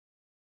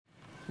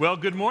Well,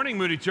 good morning,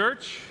 Moody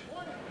Church.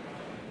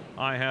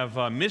 I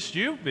have missed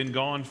you, been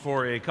gone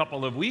for a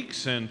couple of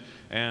weeks, and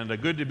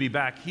good to be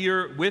back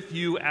here with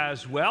you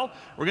as well.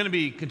 We're going to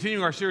be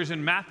continuing our series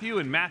in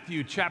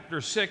Matthew chapter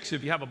 6.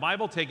 If you have a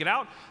Bible, take it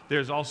out.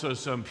 There's also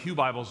some pew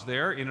Bibles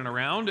there in and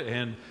around,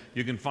 and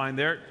you can find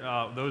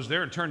those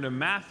there and turn to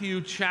Matthew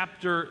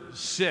chapter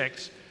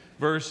 6,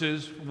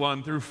 verses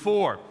 1 through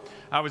 4.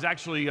 I was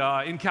actually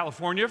in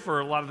California for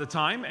a lot of the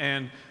time,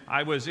 and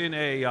I was in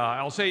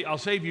I'll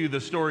save you the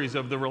stories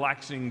of the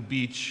relaxing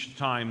beach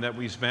time that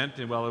we spent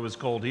while it was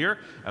cold here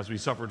as we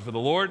suffered for the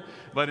Lord.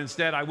 But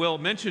instead, I will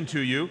mention to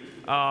you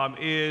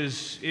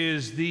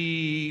is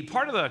the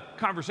part of the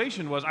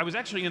conversation was I was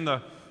actually in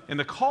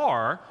the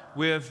car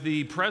with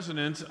the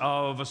president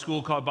of a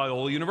school called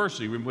Biola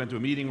University. We went to a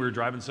meeting, we were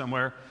driving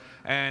somewhere.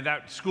 And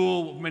that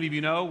school, many of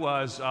you know,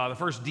 was the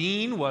first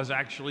dean was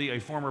actually a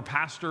former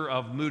pastor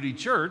of Moody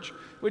Church,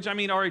 which, I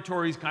mean, R.A.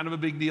 is kind of a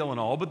big deal and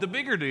all, but the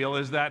bigger deal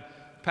is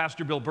that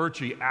Pastor Bill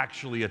Birchie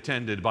actually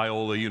attended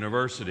Biola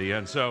University.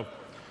 And so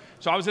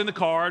I was in the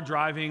car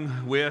driving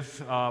with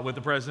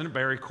the president,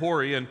 Barry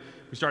Corey, and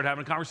we started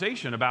having a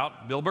conversation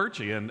about Bill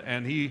Birchie.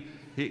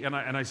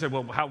 And I said,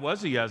 well, how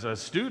was he as a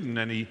student?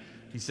 And he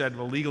said,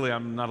 well, legally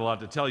I'm not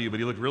allowed to tell you, but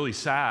he looked really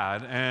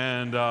sad.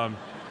 And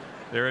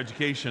their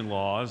education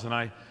laws, and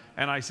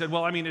I said,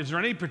 well, I mean, is there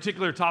any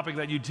particular topic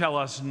that you'd tell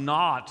us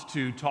not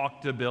to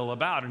talk to Bill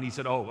about? And he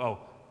said, oh,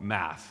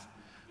 math.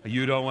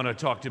 You don't want to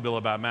talk to Bill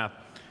about math.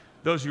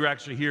 Those who are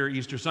actually here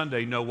Easter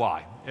Sunday know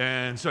why.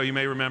 And so you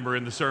may remember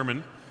in the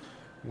sermon,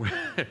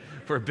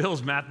 for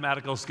Bill's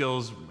mathematical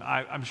skills,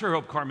 I'm sure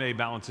Hope Carme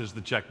balances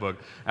the checkbook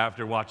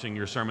after watching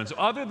your sermons.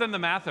 Other than the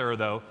math error,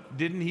 though,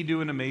 didn't he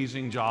do an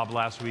amazing job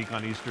last week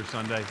on Easter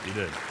Sunday? He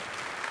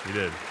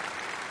did.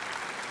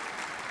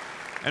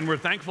 And we're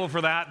thankful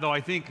for that, though I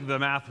think the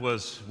math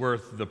was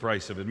worth the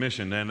price of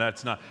admission. And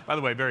that's not, by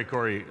the way, Barry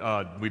Corey,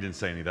 we didn't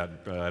say any of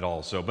that at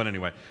all. So, but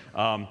anyway,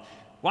 well,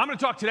 I'm going to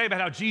talk today about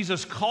how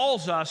Jesus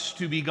calls us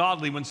to be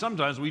godly when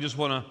sometimes we just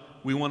want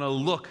to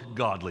look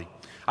godly.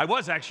 I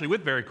was actually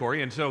with Barry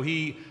Corey, and so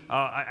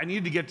I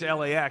needed to get to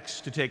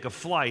LAX to take a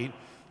flight.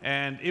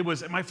 And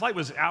my flight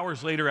was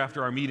hours later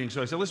after our meeting.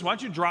 So I said, listen, why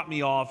don't you drop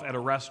me off at a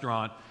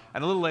restaurant?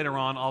 And a little later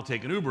on, I'll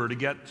take an Uber to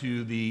get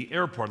to the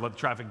airport, let the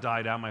traffic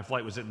die down. My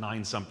flight was at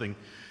 9-something.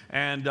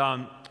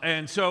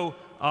 And so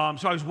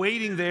I was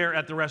waiting there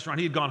at the restaurant.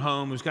 He had gone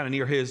home. It was kind of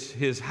near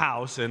his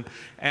house.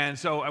 And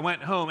so I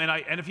went home.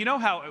 And if you know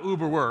how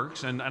Uber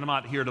works, and I'm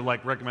not here to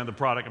recommend the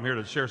product. I'm here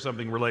to share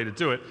something related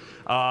to it.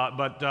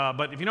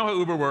 But if you know how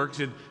Uber works,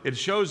 it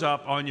shows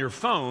up on your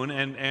phone,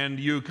 and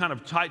you kind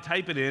of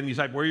type it in. You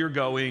type where you're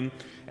going,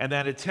 and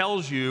then it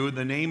tells you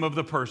the name of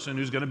the person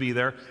who's going to be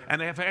there.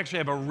 And they actually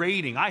have a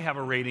rating. I have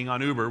a rating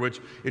on Uber, which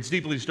it's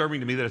deeply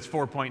disturbing to me that it's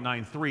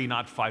 4.93,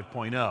 not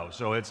 5.0.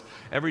 So it's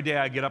every day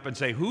I get up and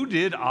say,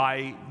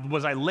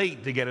 was I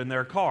late to get in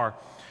their car?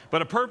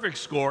 But a perfect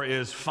score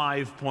is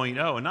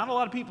 5.0. And not a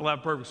lot of people have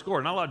a perfect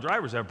score. Not a lot of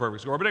drivers have a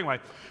perfect score. But anyway,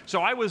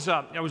 so I was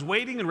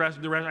waiting and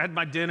I had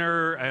my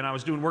dinner, and I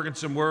was working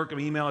some work, an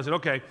email. I said,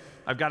 okay,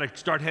 I've got to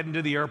start heading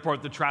to the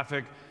airport. The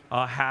traffic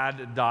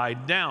had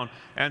died down.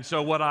 And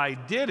so what I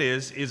did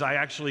is I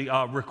actually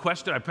I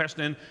pressed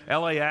in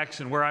LAX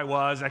and where I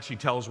was. It actually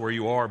tells where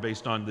you are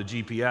based on the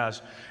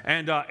GPS.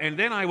 And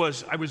then I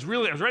was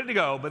ready to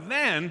go, but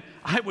then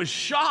I was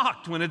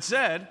shocked when it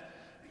said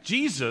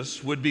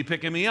Jesus would be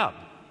picking me up.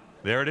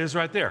 There it is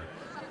right there.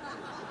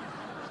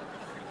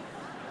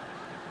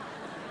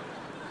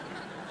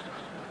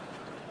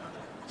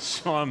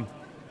 So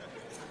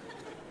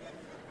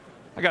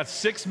I got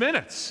 6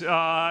 minutes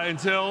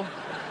until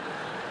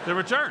the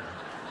return,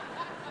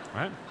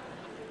 right?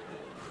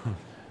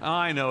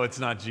 I know it's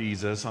not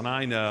Jesus, and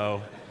I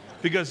know.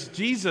 Because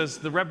Jesus,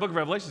 the book of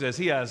Revelation says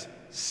he has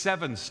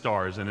 7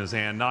 stars in his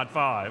hand, not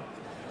 5.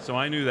 So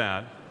I knew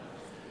that.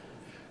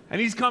 And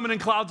he's coming in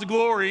clouds of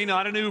glory,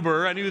 not an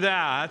Uber. I knew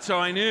that. So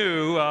I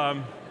knew.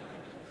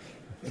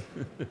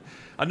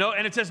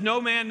 And it says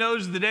no man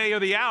knows the day or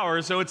the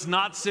hour, so it's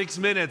not 6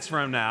 minutes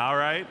from now,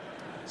 right?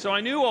 So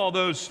I knew all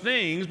those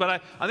things,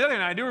 but on the other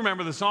hand, I do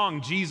remember the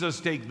song,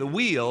 Jesus Take the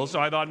Wheel, so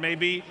I thought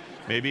maybe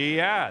he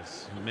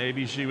has.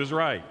 Maybe she was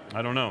right.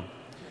 I don't know.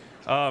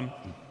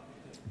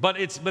 But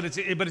it's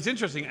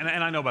interesting,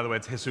 and I know, by the way,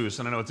 it's Jesus,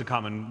 and I know it's a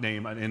common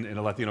name in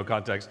a Latino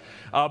context.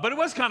 But it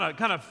was kind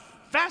of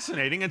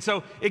fascinating, and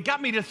so it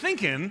got me to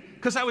thinking,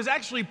 because I was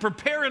actually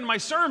preparing my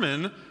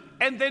sermon,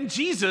 and then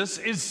Jesus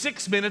is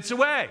 6 minutes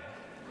away.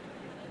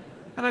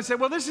 And I said,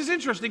 well, this is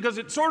interesting, because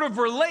it sort of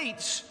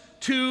relates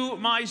to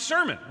my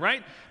sermon,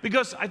 right?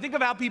 Because I think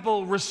of how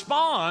people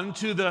respond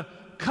to the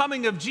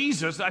coming of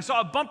Jesus. I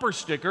saw a bumper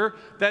sticker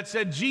that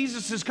said,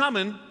 Jesus is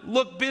coming,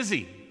 look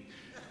busy.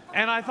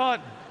 And I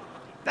thought,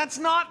 that's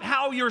not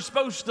how you're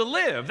supposed to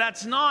live.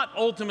 That's not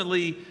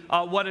ultimately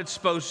what it's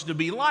supposed to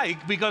be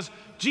like, because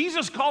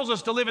Jesus calls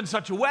us to live in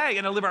such a way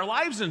and to live our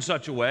lives in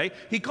such a way.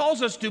 He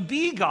calls us to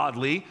be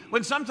godly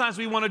when sometimes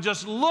we want to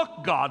just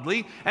look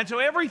godly. And so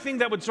everything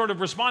that would sort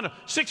of respond to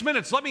 6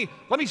 minutes, let me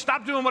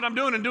stop doing what I'm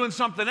doing and doing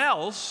something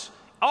else,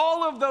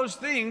 All of those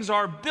things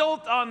are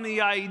built on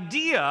the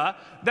idea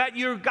that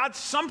you've got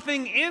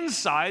something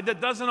inside that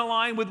doesn't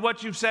align with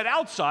what you've said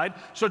outside.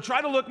 So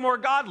try to look more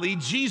godly.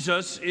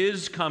 Jesus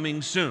is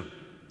coming soon.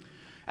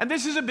 And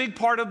this is a big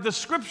part of the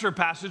scripture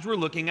passage we're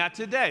looking at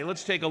today.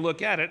 Let's take a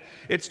look at it.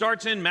 It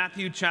starts in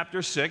Matthew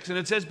chapter 6, and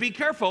it says, "Be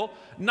careful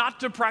not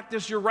to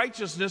practice your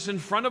righteousness in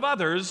front of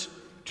others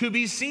to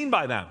be seen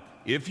by them.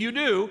 If you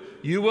do,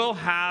 you will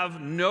have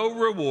no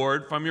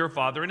reward from your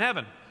Father in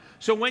heaven.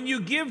 So when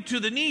you give to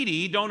the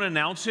needy, don't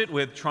announce it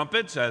with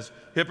trumpets as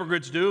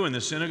hypocrites do in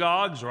the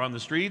synagogues or on the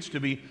streets to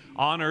be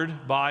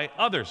honored by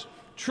others.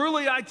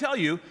 Truly, I tell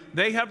you,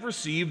 they have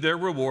received their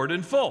reward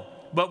in full.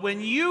 But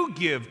when you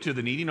give to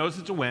the needy," notice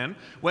it's a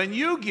when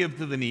you give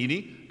to the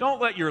needy,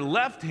 don't let your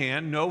left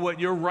hand know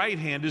what your right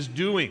hand is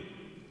doing.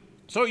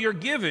 So you're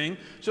giving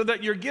so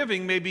that your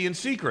giving may be in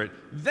secret.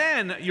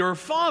 Then your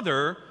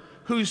Father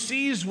who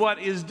sees what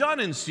is done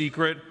in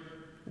secret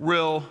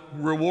will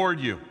reward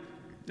you."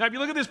 Now, if you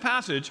look at this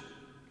passage,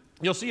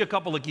 you'll see a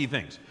couple of key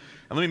things.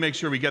 And let me make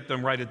sure we get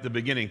them right at the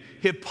beginning.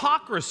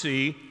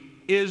 Hypocrisy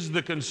is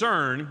the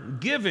concern,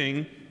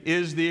 giving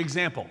is the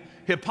example.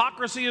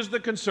 Hypocrisy is the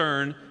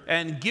concern,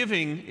 and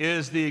giving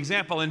is the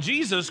example. And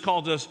Jesus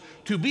called us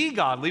to be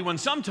godly when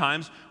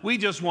sometimes we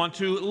just want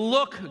to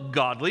look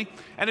godly.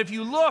 And if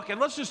you look,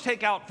 and let's just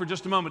take out for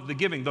just a moment the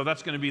giving, though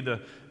that's going to be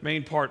the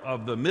main part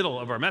of the middle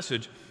of our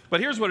message. But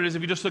here's what it is.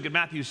 If you just look at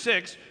Matthew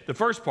 6, the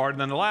first part,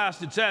 and then the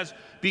last, it says,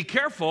 "Be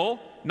careful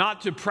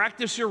not to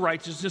practice your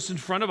righteousness in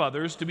front of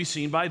others to be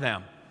seen by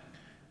them."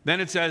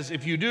 Then it says,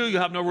 "If you do,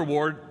 you'll have no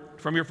reward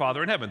from your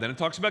Father in heaven." Then it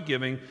talks about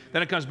giving.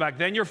 Then it comes back,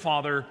 "Then your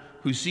Father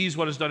who sees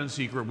what is done in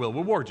secret will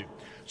reward you."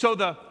 So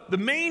the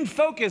main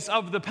focus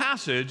of the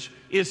passage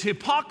is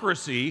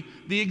hypocrisy.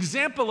 The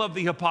example of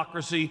the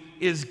hypocrisy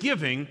is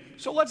giving.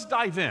 So let's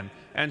dive in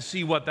and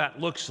see what that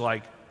looks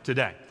like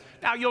today.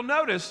 Now, you'll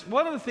notice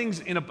one of the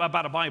things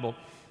about a Bible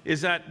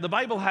is that the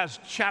Bible has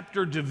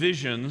chapter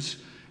divisions,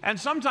 and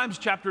sometimes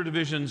chapter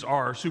divisions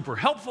are super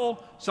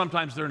helpful,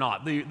 sometimes they're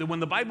not. When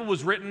the Bible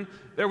was written,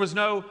 there was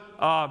no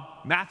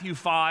Matthew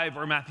 5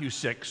 or Matthew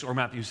 6 or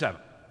Matthew 7.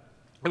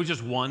 It was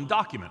just one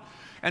document.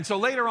 And so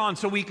later on,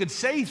 so we could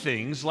say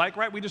things like,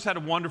 right, we just had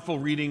a wonderful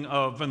reading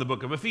from the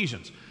book of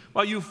Ephesians.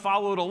 Well, you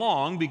followed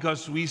along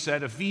because we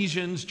said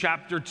Ephesians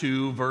chapter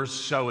 2, verse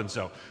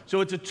so-and-so.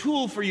 So it's a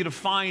tool for you to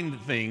find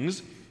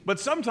things, but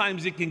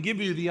sometimes it can give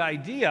you the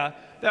idea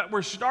that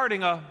we're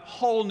starting a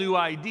whole new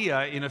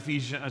idea in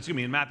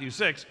in Matthew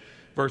 6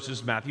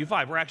 versus Matthew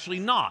 5. We're actually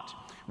not.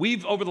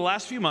 We've, over the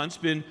last few months,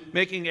 been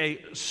making a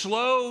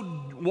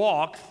slow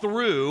walk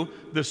through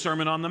the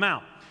Sermon on the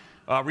Mount.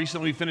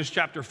 Recently, we finished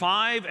chapter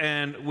 5,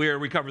 and where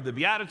we covered the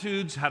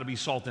Beatitudes, how to be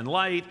salt and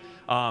light.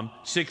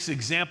 6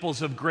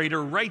 examples of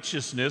greater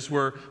righteousness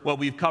were what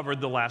we've covered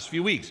the last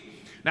few weeks.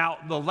 Now,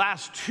 the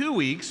last 2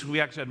 weeks, we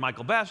actually had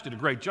Michael Best, did a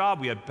great job.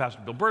 We had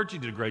Pastor Bill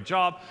Birchie, did a great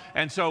job.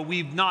 And so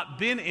we've not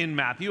been in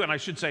Matthew, and I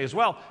should say as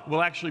well,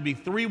 we'll actually be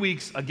 3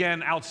 weeks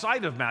again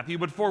outside of Matthew,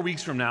 but 4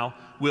 weeks from now,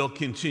 we'll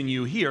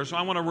continue here. So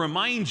I want to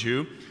remind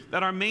you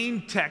that our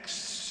main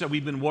text that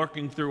we've been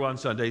working through on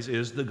Sundays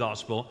is the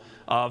Gospel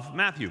of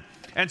Matthew.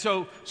 And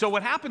so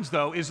what happens,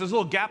 though, is there's a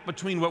little gap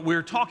between what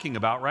we're talking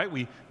about, right?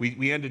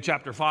 We ended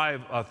chapter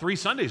 5 3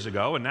 Sundays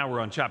ago, and now we're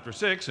on chapter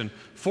 6, and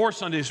 4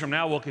 Sundays from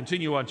now we'll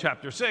continue on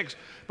chapter 6.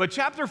 But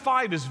chapter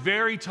 5 is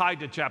very tied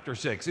to chapter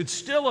 6. It's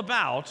still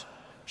about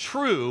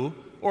true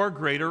or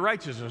greater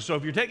righteousness. So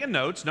if you're taking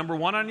notes, number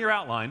 1 on your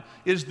outline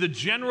is the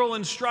general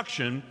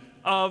instruction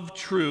of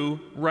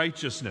true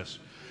righteousness.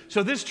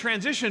 So this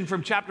transition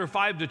from chapter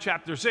 5 to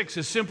chapter 6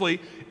 is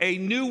simply a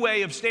new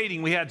way of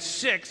stating. We had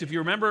 6, if you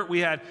remember, we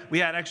had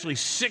actually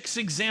 6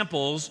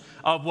 examples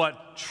of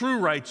what true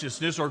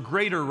righteousness or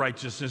greater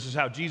righteousness is,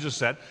 how Jesus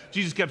said.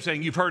 Jesus kept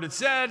saying, "You've heard it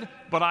said,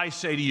 but I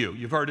say to you."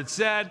 You've heard it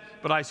said,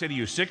 but I say to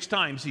you. 6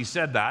 times he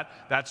said that.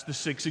 That's the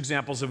 6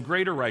 examples of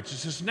greater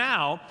righteousness.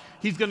 Now,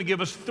 he's going to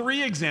give us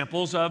 3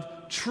 examples of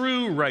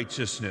true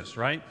righteousness,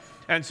 right?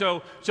 And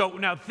so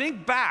now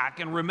think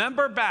back and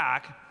remember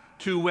back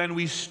to when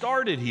we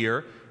started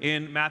here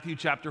in Matthew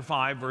chapter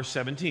 5, verse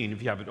 17.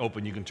 If you have it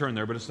open, you can turn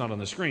there, but it's not on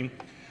the screen.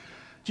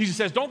 Jesus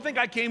says, "Don't think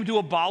I came to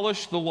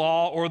abolish the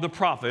law or the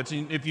prophets."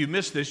 And if you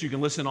missed this, you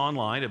can listen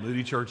online at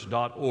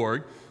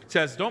moodychurch.org. It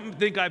says, "Don't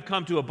think I've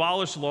come to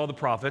abolish the law or the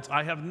prophets.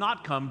 I have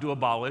not come to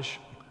abolish,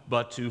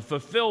 but to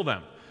fulfill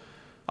them.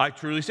 I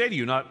truly say to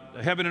you, not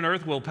heaven and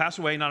earth will pass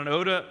away, not an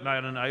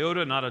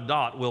iota, not a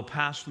dot will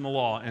pass from the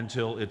law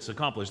until it's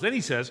accomplished." Then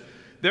he says,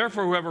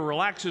 "Therefore, whoever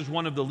relaxes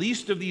one of the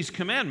least of these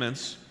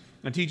commandments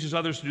and teaches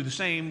others to do the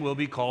same will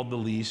be called the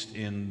least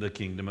in the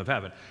kingdom of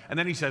heaven." And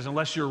then he says,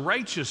 "Unless your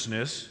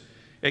righteousness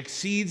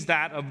exceeds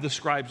that of the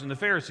scribes and the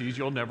Pharisees,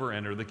 you'll never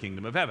enter the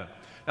kingdom of heaven."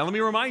 Now, let me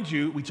remind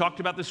you, we talked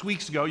about this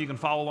weeks ago, you can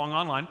follow along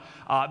online,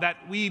 that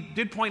we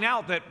did point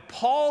out that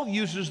Paul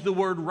uses the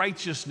word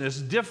righteousness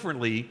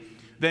differently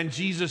then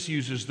Jesus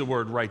uses the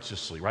word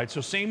righteously, right?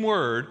 So same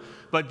word,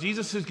 but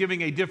Jesus is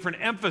giving a different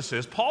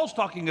emphasis. Paul's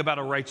talking about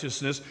a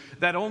righteousness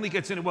that only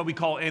gets into what we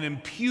call an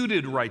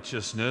imputed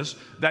righteousness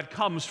that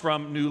comes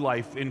from new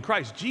life in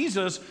Christ.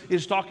 Jesus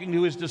is talking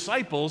to his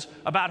disciples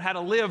about how to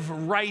live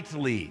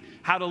rightly,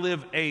 how to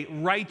live a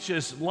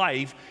righteous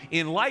life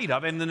in light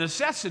of and the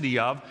necessity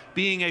of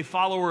being a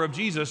follower of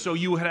Jesus. So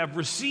you would have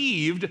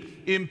received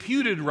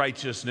imputed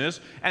righteousness,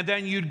 and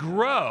then you'd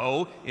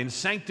grow in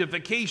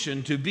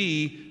sanctification to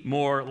be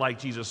more like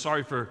Jesus.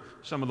 Sorry for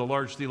some of the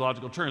large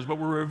theological terms, but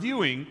we're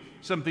reviewing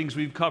some things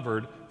we've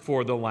covered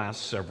for the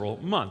last several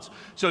months.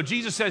 So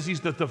Jesus says he's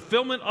the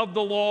fulfillment of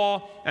the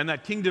law, and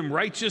that kingdom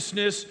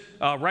righteousness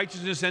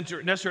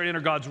necessary to enter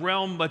God's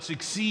realm, but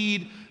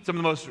succeed some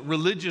of the most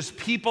religious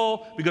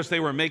people because they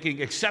were making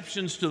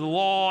exceptions to the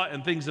law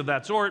and things of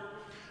that sort.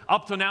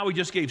 Up to now, we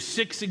just gave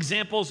 6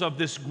 examples of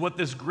this, what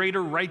this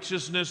greater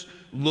righteousness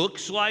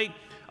looks like.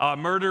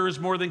 Murder is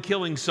more than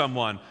killing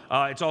someone.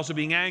 It's also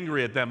being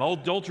angry at them.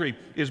 Adultery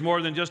is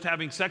more than just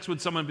having sex with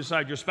someone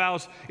beside your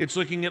spouse. It's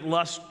looking at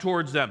lust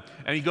towards them.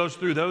 And he goes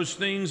through those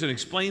things and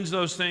explains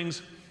those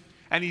things.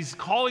 And he's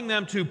calling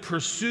them to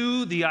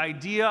pursue the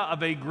idea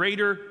of a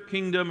greater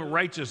kingdom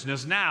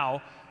righteousness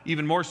now,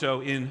 even more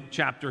so in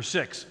chapter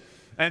 6.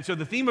 And so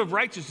the theme of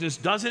righteousness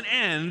doesn't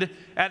end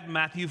at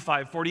Matthew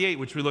 5:48,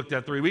 which we looked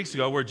at 3 weeks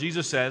ago, where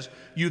Jesus says,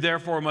 "You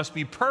therefore must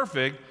be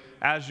perfect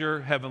as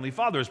your heavenly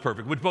Father is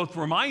perfect," which both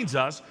reminds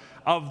us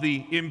of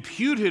the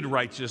imputed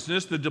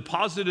righteousness, the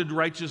deposited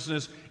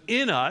righteousness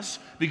in us,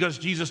 because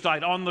Jesus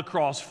died on the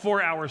cross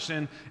for our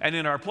sin and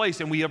in our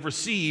place, and we have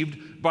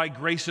received by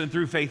grace and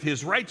through faith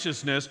his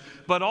righteousness,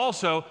 but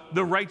also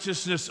the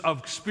righteousness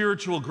of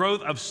spiritual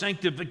growth, of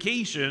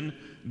sanctification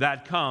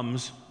that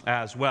comes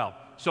as well.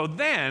 So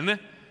then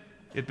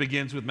it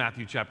begins with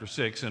Matthew chapter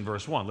 6 and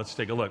verse 1. Let's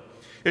take a look.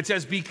 It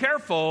says, "Be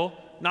careful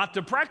not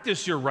to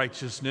practice your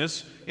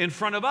righteousness in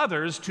front of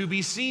others to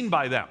be seen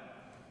by them."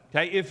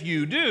 Okay, if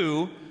you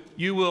do,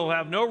 you will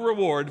have no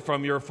reward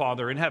from your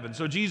Father in heaven.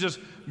 So Jesus,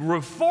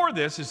 before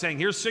this, is saying,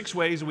 here's 6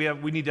 ways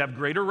we need to have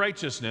greater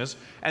righteousness.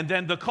 And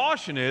then the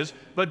caution is,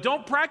 but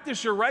don't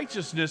practice your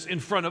righteousness in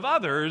front of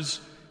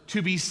others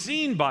to be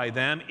seen by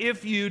them.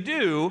 If you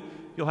do,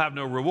 you'll have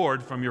no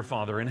reward from your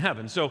Father in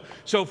heaven. So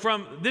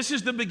this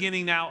is the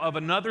beginning now of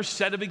another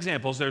set of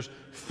examples. There's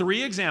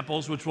 3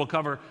 examples, which we'll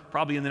cover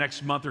probably in the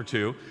next month or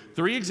 2.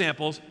 3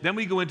 examples. Then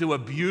we go into a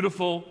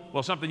beautiful,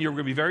 something you're going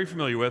to be very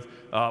familiar with,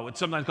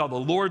 what's sometimes called the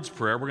Lord's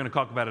Prayer. We're going to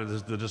talk about it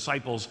as the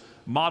disciples'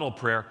 model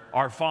prayer.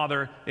 Our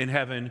Father in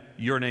heaven,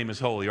 your name is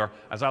holy. Or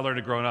as I learned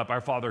it growing up,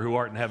 our Father who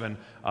art in heaven,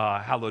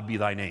 hallowed be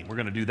thy name. We're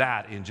going to do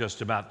that in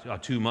just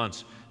about 2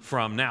 months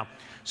from now.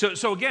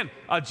 So again,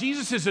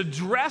 Jesus is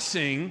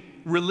addressing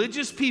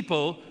religious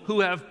people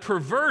who have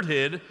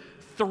perverted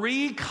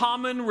 3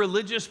 common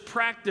religious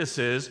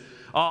practices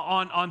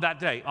on that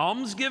day: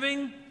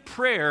 almsgiving,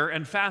 prayer,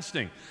 and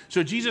fasting.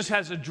 So Jesus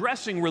has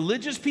addressing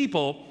religious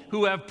people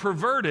who have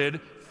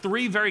perverted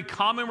 3 very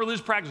common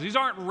religious practices. These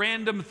aren't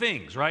random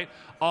things, right?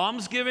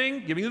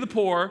 Almsgiving, giving to the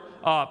poor,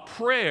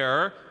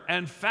 prayer,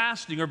 and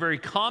fasting are very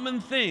common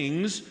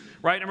things,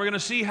 right? And we're going to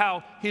see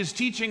how his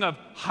teaching of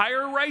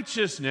higher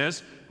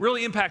righteousness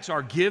really impacts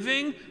our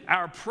giving,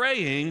 our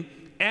praying,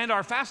 and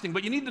our fasting.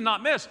 But you need to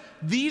not miss,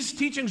 these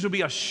teachings will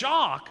be a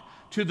shock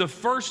to the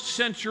first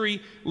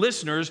century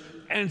listeners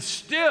and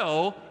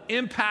still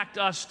impact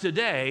us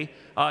today,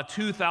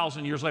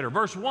 2,000 years later.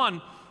 Verse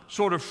 1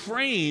 sort of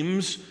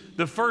frames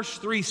the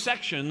first 3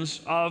 sections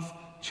of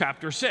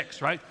chapter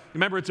 6, right?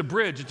 Remember, it's a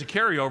bridge, it's a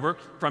carryover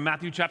from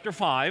Matthew chapter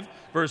 5,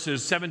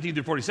 verses 17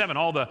 through 47,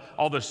 all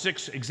the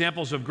 6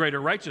 examples of greater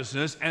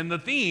righteousness, and the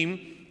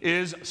theme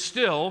is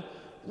still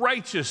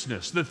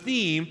righteousness. The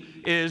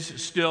theme is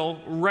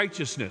still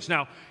righteousness.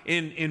 Now,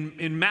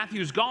 in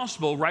Matthew's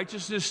gospel,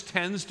 righteousness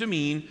tends to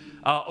mean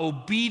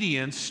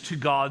obedience to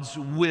God's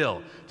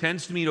will.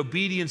 Tends to mean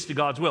obedience to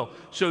God's will.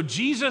 So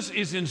Jesus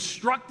is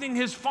instructing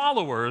his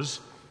followers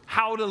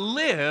how to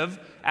live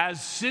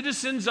as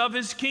citizens of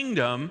his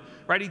kingdom,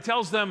 right? He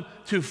tells them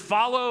to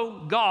follow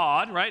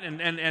God, right?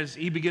 And as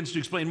he begins to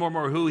explain more and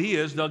more who he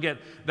is, they'll get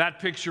that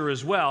picture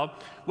as well.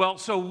 Well,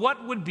 so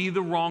what would be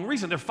the wrong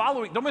reason? They're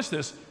following, don't miss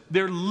this,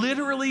 they're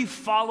literally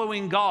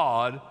following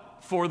God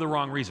for the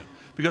wrong reason.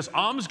 Because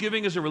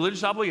almsgiving is a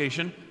religious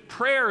obligation,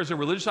 prayer is a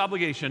religious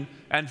obligation,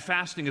 and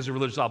fasting is a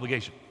religious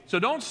obligation. So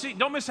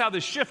don't miss how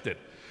this shifted.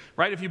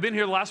 Right? If you've been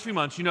here the last few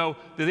months, you know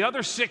that the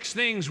other 6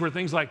 things were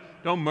things like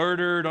don't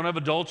murder, don't have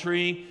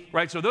adultery,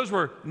 right? So those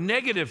were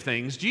negative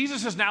things.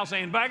 Jesus is now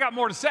saying, but I got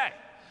more to say.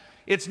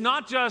 It's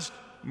not just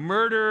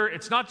murder,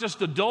 it's not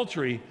just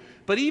adultery,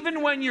 but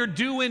even when you're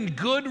doing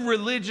good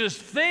religious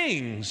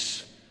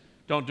things,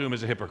 don't do them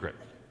as a hypocrite.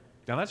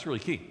 Now that's really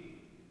key.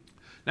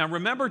 Now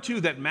remember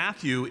too that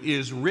Matthew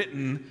is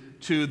written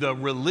to the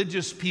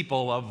religious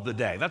people of the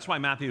day. That's why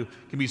Matthew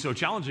can be so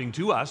challenging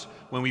to us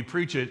when we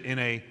preach it in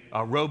a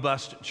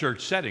robust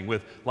church setting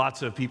with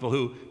lots of people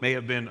who may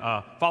have been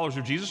followers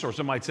of Jesus, or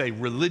some might say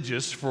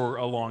religious, for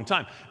a long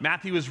time.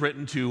 Matthew is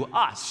written to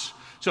us.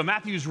 So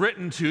Matthew's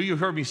written to, you've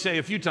heard me say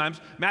a few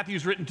times,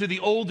 Matthew's written to the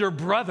older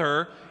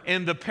brother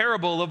in the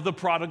parable of the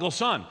prodigal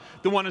son.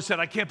 The one who said,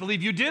 I can't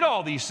believe you did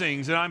all these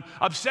things, and I'm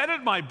upset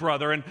at my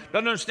brother and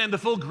don't understand the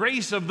full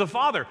grace of the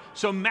father.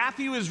 So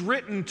Matthew is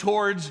written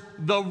towards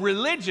the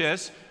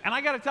religious, and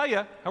I got to tell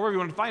you, however you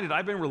want to find it,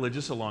 I've been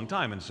religious a long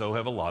time, and so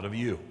have a lot of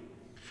you.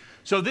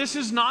 So this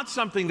is not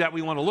something that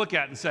we want to look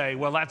at and say,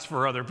 well, that's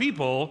for other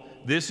people.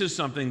 This is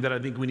something that I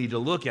think we need to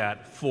look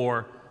at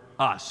for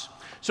us.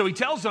 So he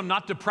tells them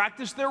not to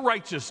practice their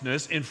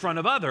righteousness in front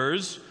of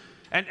others.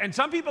 And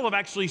some people have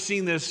actually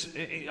seen this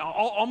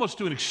almost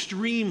to an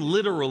extreme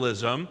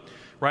literalism,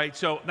 right?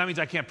 So that means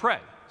I can't pray.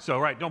 So,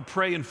 right, don't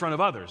pray in front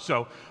of others.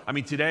 So, I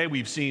mean, today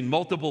we've seen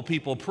multiple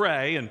people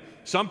pray, and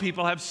some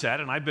people have said,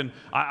 and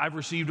I've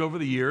received over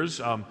the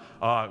years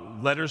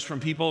letters from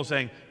people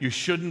saying you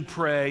shouldn't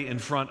pray in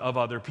front of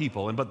other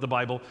people. But the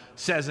Bible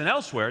says, and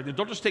elsewhere,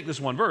 don't just take this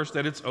one verse,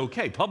 that it's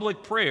okay.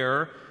 Public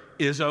prayer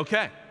is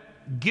okay.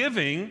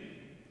 Giving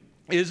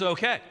is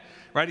okay.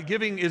 Right?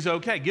 Giving is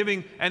okay.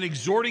 Giving and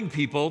exhorting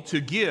people to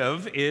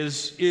give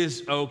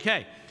is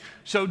okay.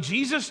 So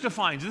Jesus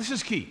defines, this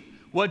is key.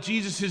 What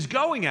Jesus is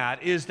going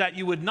at is that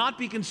you would not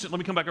be let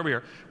me come back over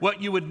here.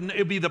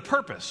 It'd be the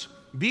purpose.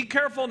 Be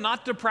careful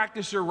not to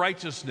practice your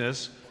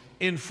righteousness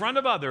in front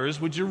of others.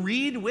 Would you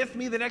read with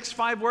me the next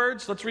 5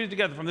 words? Let's read it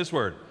together from this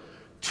word.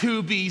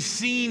 To be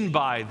seen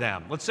by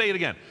them. Let's say it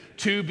again.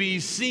 To be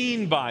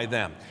seen by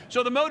them.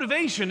 So the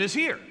motivation is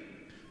here.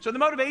 So the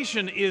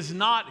motivation is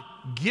not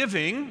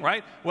giving,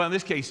 right? Well, in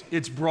this case,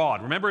 it's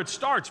broad. Remember, it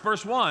starts,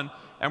 verse 1,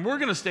 and we're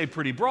going to stay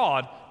pretty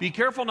broad. Be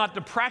careful not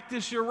to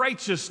practice your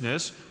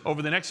righteousness.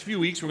 Over the next few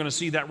weeks, we're going to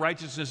see that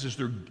righteousness is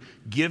through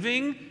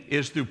giving,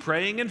 is through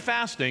praying and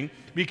fasting.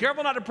 Be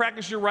careful not to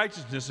practice your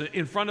righteousness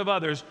in front of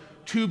others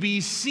to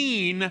be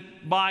seen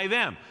by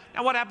them.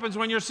 Now, what happens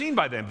when you're seen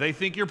by them? They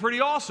think you're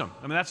pretty awesome.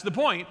 I mean, that's the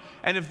point.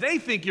 And if they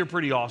think you're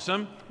pretty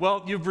awesome,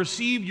 well, you've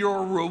received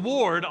your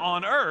reward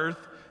on earth,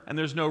 and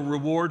there's no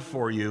reward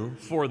for you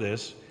for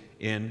this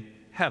in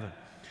heaven.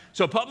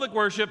 So public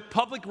worship,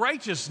 public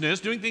righteousness,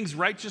 doing things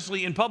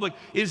righteously in public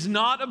is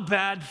not a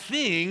bad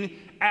thing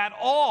at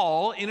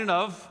all in and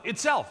of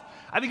itself.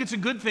 I think it's a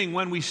good thing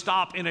when we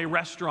stop in a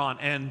restaurant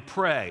and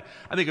pray.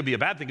 I think it'd be a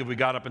bad thing if we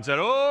got up and said,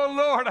 oh,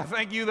 Lord, I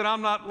thank you that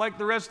I'm not like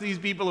the rest of these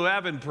people who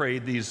haven't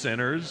prayed, these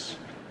sinners.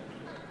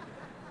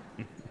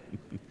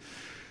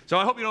 So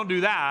I hope you don't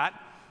do that.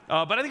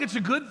 But I think it's a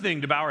good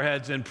thing to bow our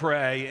heads and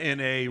pray in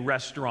a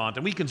restaurant.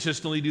 And we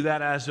consistently do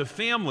that as a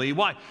family.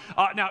 Why?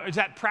 Now, is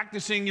that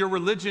practicing your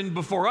religion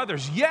before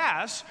others?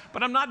 Yes,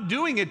 but I'm not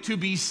doing it to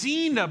be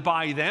seen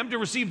by them, to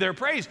receive their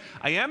praise.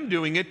 I am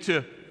doing it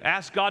to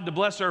ask God to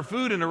bless our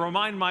food and to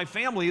remind my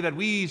family that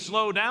we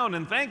slow down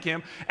and thank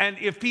Him. And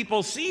if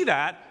people see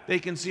that, they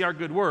can see our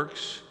good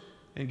works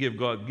and give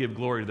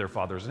glory to their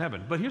fathers in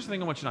heaven. But here's the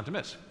thing I want you not to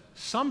miss.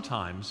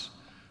 Sometimes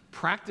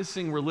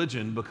practicing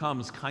religion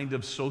becomes kind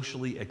of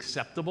socially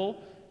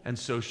acceptable and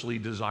socially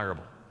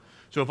desirable.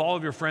 So if all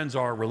of your friends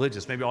are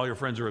religious, maybe all your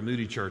friends are at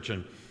Moody Church,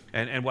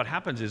 and what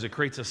happens is it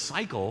creates a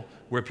cycle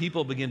where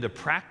people begin to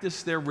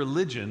practice their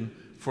religion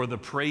for the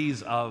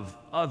praise of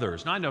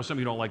others. Now, I know some of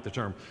you don't like the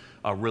term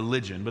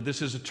religion, but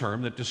this is a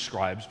term that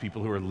describes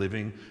people who are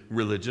living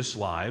religious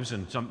lives,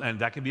 and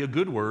that can be a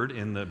good word.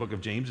 In the book of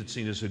James, it's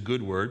seen as a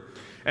good word.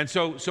 And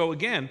so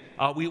again,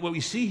 what we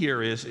see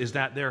here is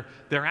that they're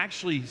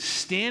actually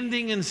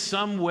standing in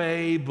some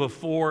way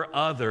before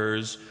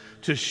others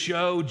to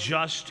show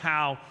just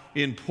how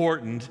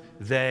important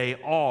they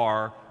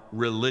are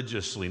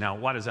religiously. Now,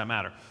 why does that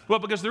matter? Well,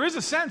 because there is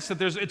a sense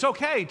that it's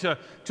okay to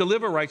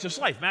live a righteous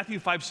life. Matthew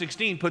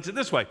 5:16 puts it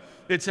this way.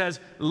 It says,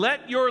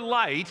 let your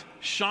light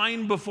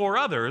shine before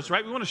others,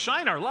 right? We want to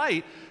shine our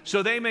light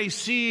so they may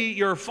see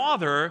your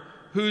Father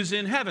who's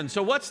in heaven.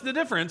 So what's the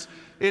difference?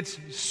 It's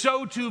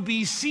so to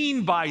be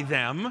seen by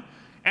them.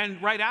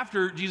 And right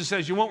after, Jesus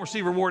says you won't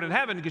receive reward in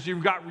heaven because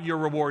you've got your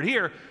reward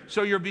here.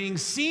 So you're being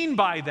seen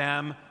by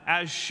them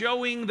as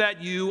showing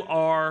that you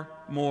are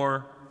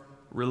more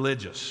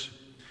religious.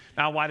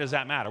 Now, why does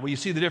that matter? Well, you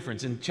see the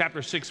difference. In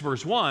chapter 6,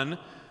 verse 1,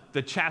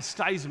 the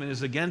chastisement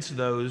is against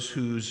those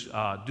who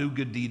do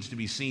good deeds to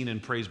be seen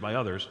and praised by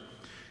others.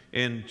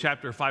 In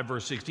chapter 5,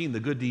 verse 16, the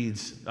good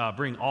deeds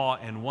bring awe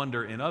and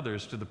wonder in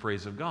others to the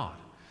praise of God.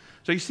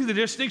 So you see the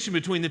distinction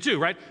between the two,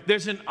 right?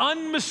 There's an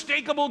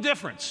unmistakable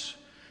difference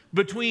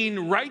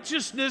between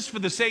righteousness for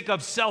the sake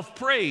of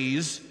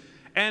self-praise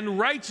and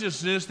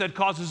righteousness that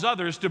causes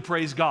others to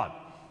praise God.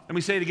 Let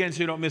me say it again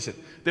so you don't miss it.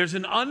 There's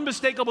an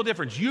unmistakable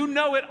difference. You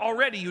know it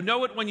already. You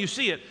know it when you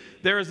see it.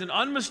 There is an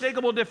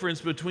unmistakable difference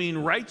between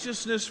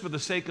righteousness for the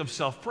sake of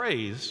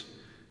self-praise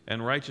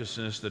and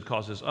righteousness that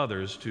causes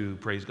others to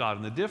praise God.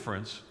 And the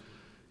difference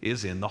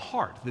is in the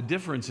heart. The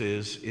difference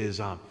is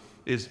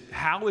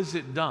how is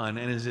it done,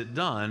 and is it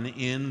done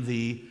in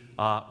the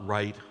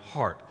right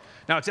heart?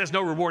 Now, it says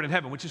no reward in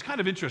heaven, which is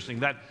kind of interesting.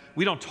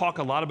 we don't talk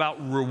a lot about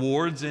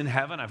rewards in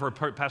heaven. I've heard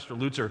Pastor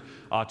Lutzer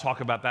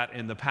talk about that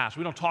in the past.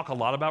 We don't talk a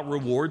lot about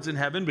rewards in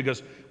heaven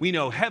because we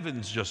know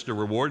heaven's just a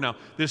reward. Now,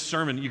 this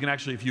sermon, you can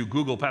actually, if you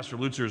Google Pastor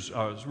Lutzer's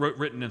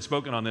written and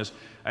spoken on this,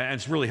 and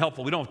it's really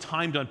helpful. We don't have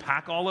time to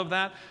unpack all of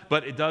that,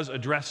 but it does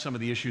address some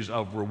of the issues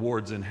of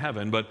rewards in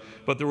heaven. But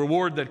the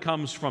reward that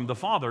comes from the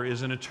Father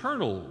is an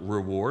eternal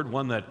reward,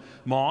 one that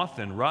moth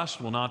and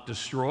rust will not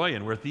destroy,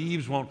 and where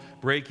thieves won't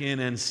break in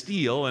and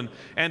steal.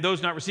 And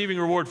those not receiving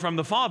reward from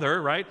the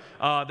Father, right,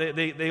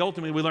 they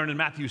ultimately, we learn in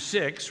Matthew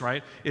 6,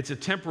 right, it's a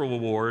temporal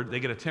reward. They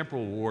get a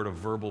temporal reward of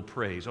verbal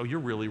praise. Oh, you're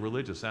really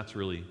religious. That's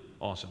really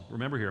awesome.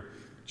 Remember here,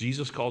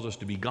 Jesus calls us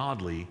to be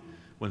godly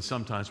when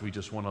sometimes we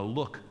just want to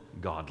look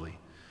godly.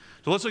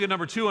 So let's look at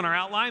number 2 on our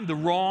outline, the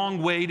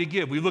wrong way to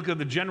give. We look at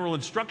the general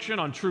instruction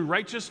on true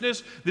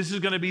righteousness. This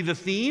is going to be the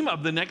theme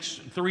of the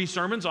next 3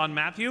 sermons on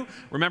Matthew.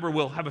 Remember,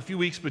 we'll have a few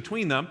weeks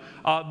between them.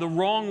 The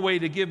wrong way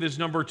to give is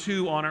number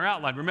 2 on our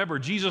outline. Remember,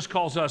 Jesus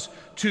calls us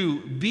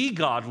to be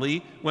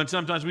godly when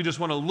sometimes we just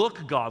want to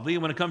look godly.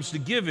 And when it comes to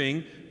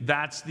giving,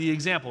 that's the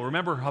example.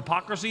 Remember,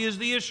 hypocrisy is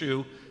the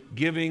issue.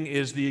 Giving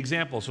is the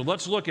example. So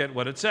let's look at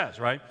what it says,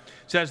 right?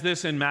 It says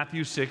this in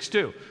Matthew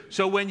 6:2.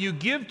 So when you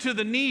give to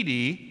the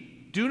needy,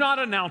 do not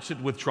announce it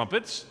with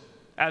trumpets,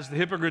 as the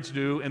hypocrites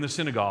do in the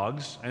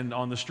synagogues and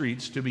on the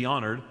streets to be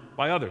honored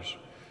by others.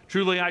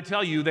 Truly, I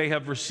tell you, they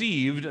have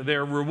received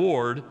their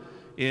reward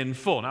in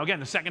full. Now, again,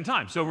 the second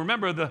time. So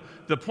remember,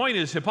 the point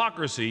is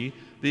hypocrisy.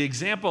 The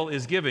example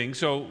is giving.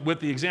 So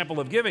with the example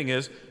of giving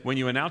is when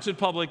you announce it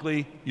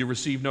publicly, you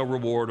receive no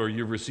reward, or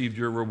you've received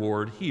your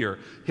reward here.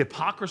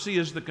 Hypocrisy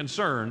is the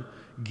concern.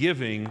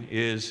 Giving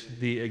is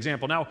the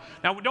example. Now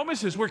don't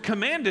miss this. We're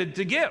commanded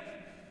to give.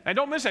 And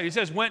don't miss that. He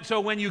says,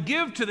 when you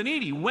give to the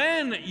needy,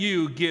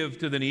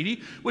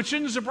 which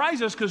shouldn't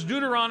surprise us because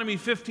Deuteronomy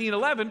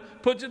 15:11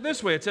 puts it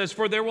this way. It says,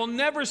 for there will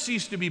never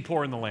cease to be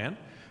poor in the land.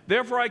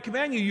 Therefore I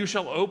command you, you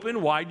shall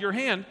open wide your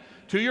hand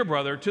to your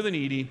brother, to the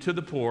needy, to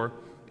the poor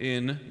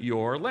in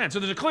your land. So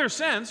there's a clear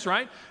sense,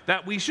 right,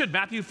 that we should.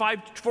 Matthew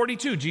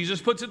 5:42, Jesus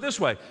puts it this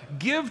way.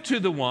 Give to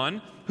the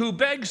one who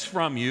begs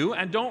from you,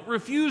 and don't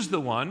refuse the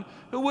one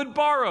who would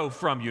borrow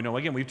from you. Now,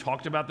 again, we've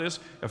talked about this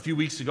a few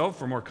weeks ago.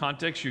 For more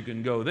context, you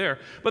can go there.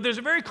 But there's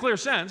a very clear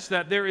sense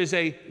that there is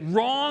a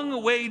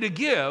wrong way to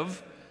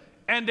give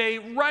and a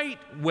right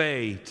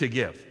way to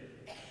give.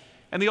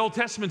 And the Old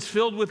Testament's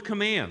filled with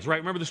commands, right?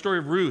 Remember the story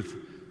of Ruth,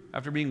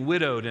 after being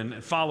widowed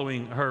and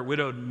following her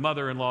widowed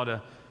mother-in-law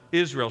to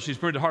Israel. She's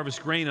permitted to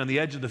harvest grain on the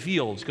edge of the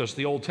fields because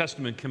the Old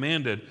Testament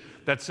commanded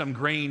that some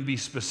grain be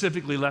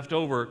specifically left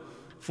over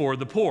for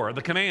the poor.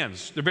 The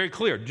commands, they're very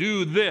clear.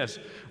 Do this,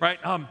 right?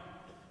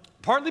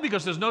 Partly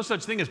because there's no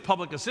such thing as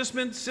public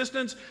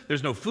assistance.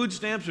 There's no food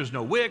stamps. There's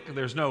no WIC.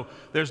 There's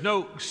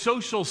no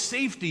social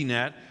safety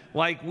net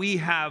like we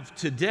have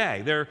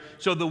today.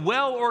 So the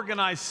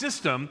well-organized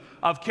system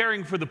of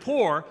caring for the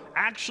poor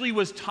actually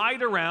was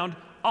tied around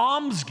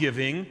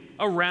almsgiving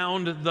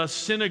around the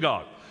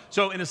synagogue.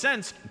 So in a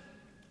sense,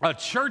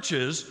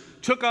 churches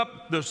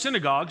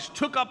synagogues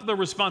took up the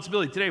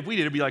responsibility. Today, if we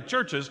did, it'd be like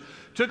churches,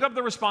 took up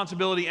the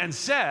responsibility and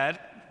said,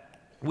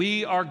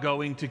 we are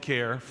going to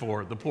care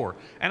for the poor.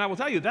 And I will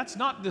tell you, that's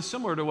not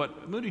dissimilar to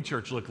what Moody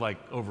Church looked like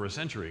over a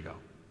century ago,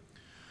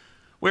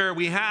 where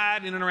we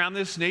had in and around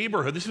this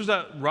neighborhood. This was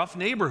a rough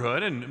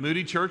neighborhood, and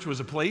Moody Church was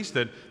a place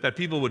that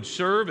people would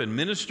serve and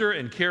minister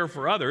and care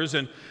for others.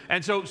 And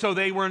so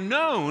they were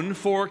known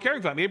for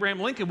caring for them. Abraham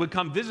Lincoln would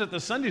come visit the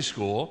Sunday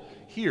school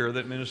here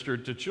that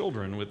ministered to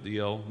children with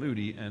D.L.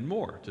 Moody and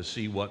more to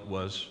see what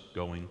was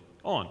going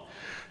on.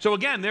 So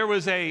again, there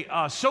was a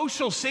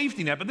social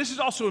safety net, but this is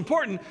also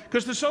important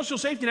because the social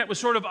safety net was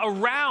sort of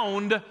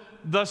around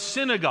the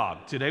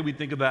synagogue. Today we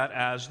think of that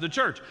as the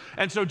church.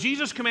 And so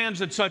Jesus commands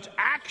that such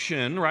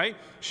action, right,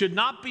 should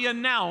not be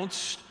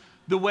announced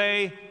the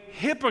way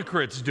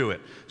hypocrites do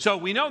it. So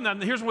we know now,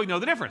 here's where we know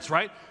the difference,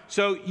 right?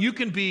 So you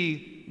can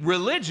be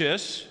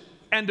religious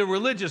and a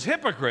religious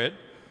hypocrite.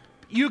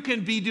 You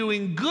can be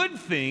doing good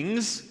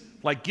things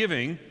like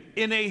giving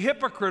in a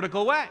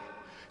hypocritical way.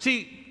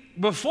 See,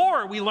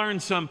 before we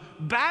learned some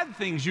bad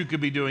things you could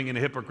be doing in a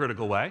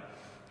hypocritical way.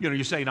 You know,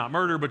 you say not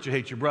murder, but you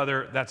hate your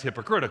brother. That's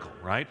hypocritical,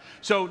 right?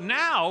 So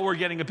now we're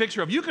getting a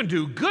picture of you can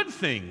do good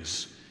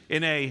things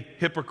in a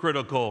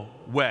hypocritical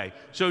way.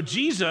 So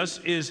Jesus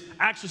is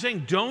actually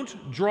saying,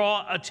 don't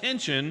draw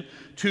attention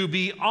to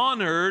be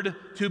honored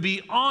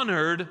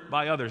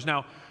by others.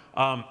 Now,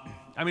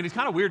 it's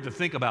kind of weird to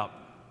think about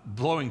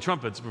blowing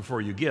trumpets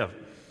before you give,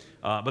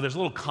 but there's a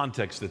little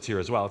context that's here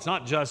as well. It's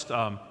not just,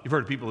 you've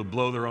heard of people who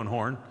blow their own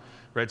horn,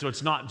 right? So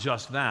it's not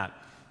just that.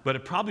 But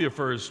it probably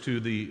refers to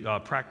the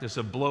practice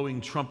of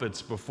blowing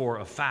trumpets before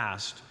a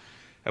fast,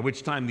 at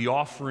which time the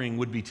offering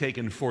would be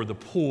taken for the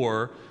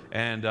poor,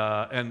 and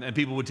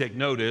people would take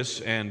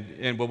notice,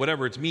 and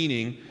whatever its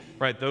meaning,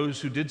 right?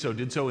 Those who did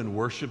so in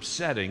worship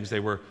settings.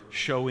 They were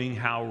showing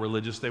how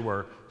religious they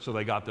were, so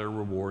they got their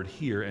reward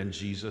here, and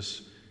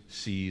Jesus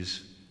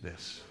sees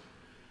this.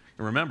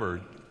 And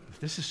remember,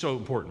 this is so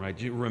important, right?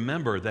 You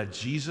remember that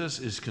Jesus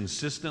is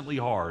consistently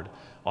hard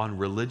on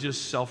religious,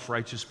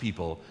 self-righteous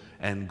people,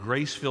 and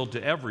grace-filled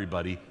to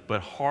everybody,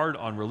 but hard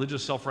on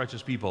religious,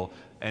 self-righteous people,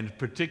 and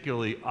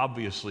particularly,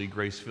 obviously,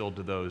 grace-filled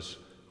to those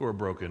who are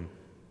broken,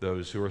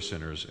 those who are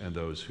sinners, and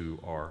those who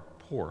are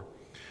poor.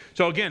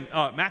 So again,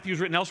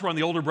 Matthew's written elsewhere on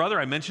the older brother.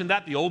 I mentioned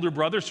that, the older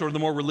brother, sort of the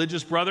more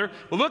religious brother.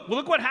 Well,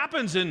 look what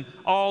happens in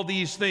all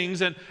these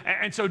things. And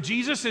so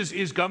Jesus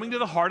is coming to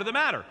the heart of the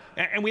matter.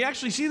 And we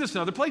actually see this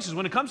in other places.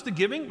 When it comes to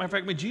giving, matter of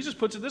fact, when Jesus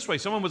puts it this way,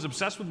 someone was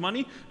obsessed with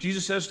money.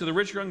 Jesus says to the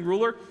rich young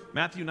ruler,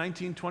 Matthew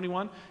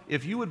 19:21,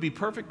 if you would be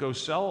perfect, go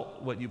sell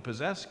what you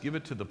possess, give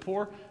it to the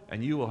poor,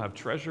 and you will have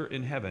treasure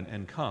in heaven,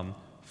 and come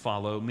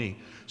follow me.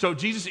 So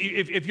Jesus,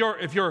 if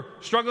you're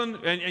struggling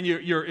and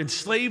you're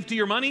enslaved to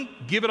your money,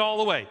 give it all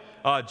away,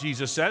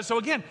 Jesus says. So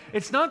again,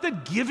 it's not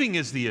that giving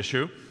is the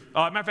issue.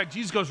 Matter of fact,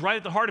 Jesus goes right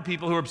at the heart of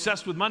people who are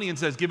obsessed with money and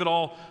says, give it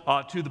all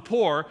to the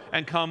poor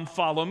and come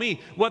follow me.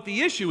 What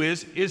the issue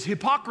is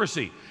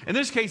hypocrisy. In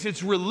this case,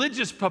 it's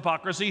religious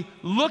hypocrisy.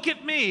 Look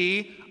at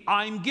me,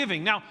 I'm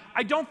giving. Now,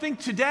 I don't think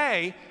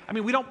today,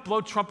 we don't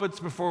blow trumpets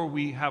before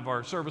we have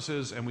our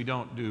services, and we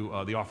don't do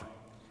the offering.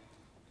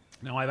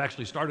 Now, I've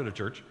actually started a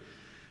church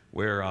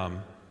where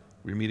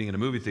we were meeting in a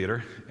movie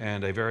theater,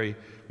 and we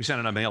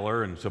sent in a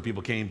mailer, and so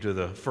people came to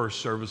the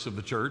first service of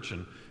the church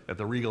and at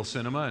the Regal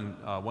Cinema,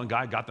 and one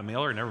guy got the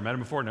mailer, never met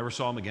him before, never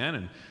saw him again,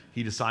 and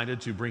he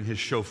decided to bring his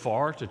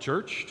shofar to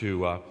church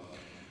to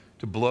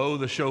blow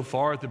the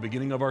shofar at the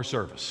beginning of our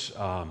service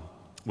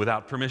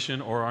without permission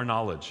or our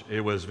knowledge.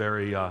 It was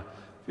very, have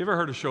you ever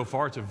heard a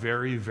shofar? It's a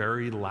very,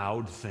 very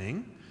loud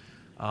thing.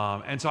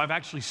 And so I've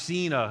actually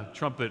seen a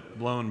trumpet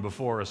blown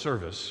before a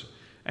service,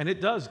 and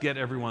it does get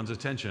everyone's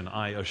attention,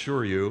 I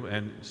assure you,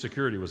 and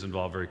security was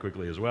involved very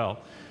quickly as well.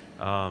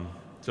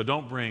 So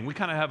we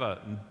kind of have a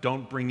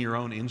don't bring your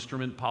own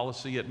instrument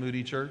policy at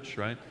Moody Church,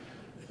 right?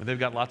 They've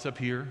got lots up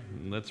here,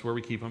 and that's where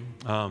we keep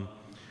them.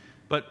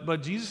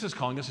 But Jesus is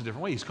calling us a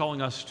different way. He's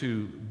calling us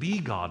to be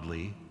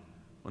godly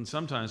when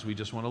sometimes we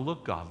just want to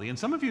look godly. And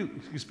some of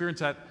you experience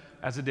that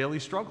as a daily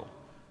struggle,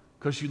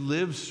 because you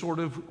live sort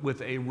of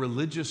with a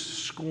religious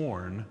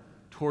scorn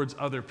towards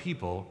other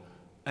people,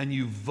 and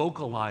you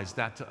vocalize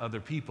that to other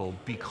people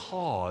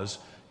because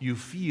you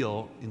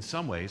feel in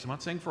some ways, I'm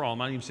not saying for all, I'm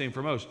not even saying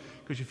for most,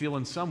 because you feel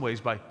in some ways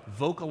by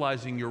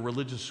vocalizing your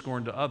religious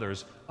scorn to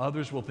others,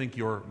 others will think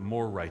you're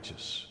more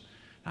righteous.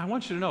 Now, I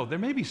want you to know, there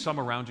may be some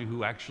around you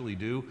who actually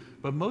do,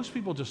 but most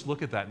people just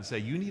look at that and say,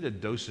 you need a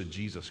dose of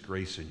Jesus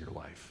grace in your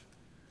life.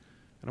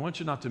 And I want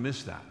you not to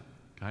miss that.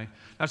 Okay?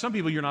 Now, some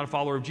people, you're not a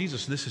follower of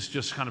Jesus, and this is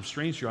just kind of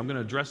strange to you. I'm going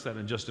to address that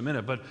in just a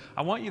minute, but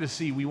I want you to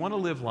see we want to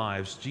live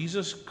lives.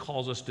 Jesus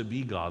calls us to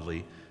be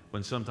godly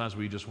when sometimes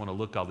we just want to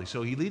look godly.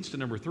 So he leads to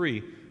number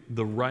 3,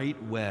 the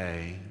right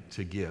way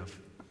to give.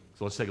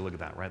 So let's take a look at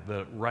that, right?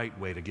 The right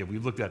way to give.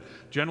 We've looked at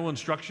general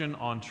instruction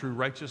on true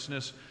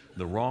righteousness,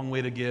 the wrong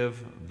way to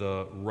give,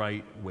 the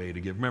right way to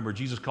give. Remember,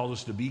 Jesus calls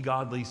us to be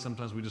godly.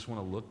 Sometimes we just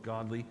want to look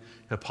godly.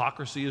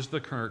 Hypocrisy is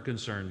the current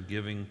concern.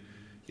 Giving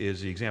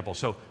is the example.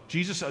 So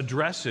Jesus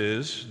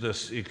addresses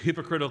this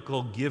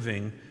hypocritical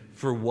giving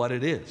for what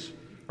it is,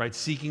 right?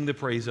 Seeking the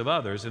praise of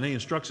others. And he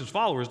instructs his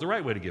followers the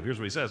right way to give. Here's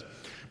what he says.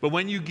 But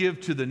when you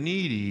give to the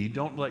needy,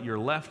 don't let your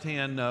left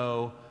hand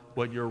know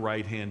what your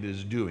right hand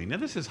is doing. Now,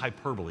 this is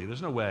hyperbole.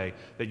 There's no way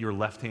that your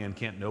left hand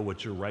can't know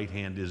what your right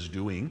hand is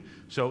doing.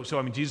 So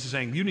Jesus is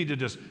saying you need to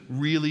just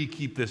really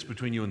keep this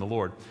between you and the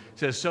Lord. It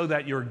says, so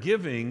that your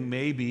giving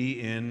may be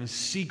in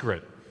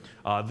secret.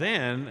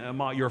 Then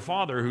your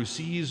Father who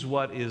sees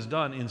what is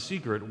done in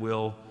secret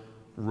will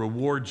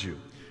reward you.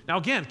 Now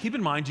again, keep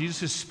in mind,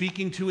 Jesus is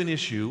speaking to an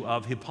issue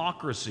of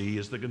hypocrisy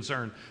is the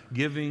concern.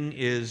 Giving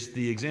is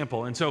the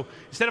example. And so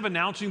instead of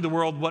announcing the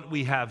world what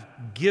we have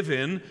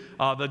given,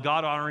 the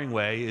God-honoring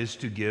way is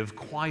to give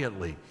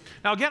quietly.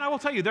 Now again, I will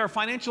tell you, there are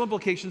financial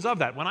implications of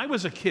that. When I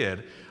was a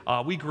kid,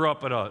 we grew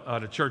up at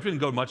a church. We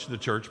didn't go much to the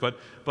church, but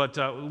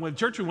when the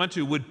church we went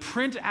to would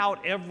print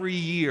out every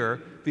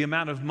year the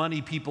amount of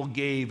money people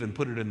gave and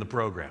put it in the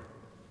program.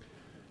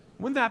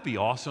 Wouldn't that be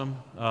awesome?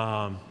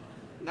 No,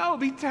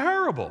 it'd be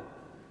terrible.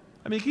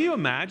 Can you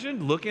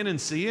imagine looking and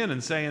seeing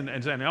and saying,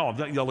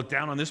 oh, you'll look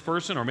down on this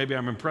person, or maybe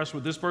I'm impressed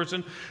with this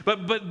person.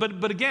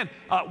 But again,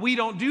 we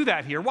don't do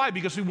that here. Why?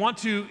 Because we want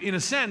to, in a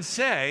sense,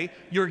 say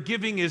your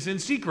giving is in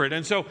secret.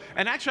 And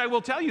actually, I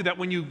will tell you that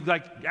when you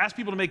ask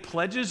people to make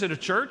pledges at a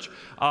church,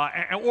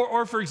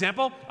 or for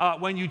example,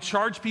 when you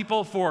charge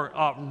people for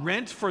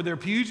rent for their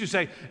pews, you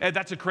say,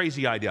 that's a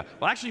crazy idea.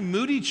 Well, actually,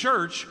 Moody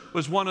Church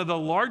was one of the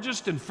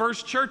largest and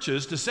first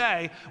churches to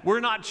say,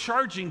 we're not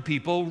charging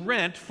people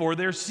rent for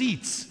their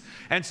seats.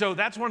 And so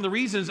that's one of the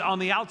reasons on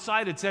the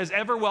outside it says,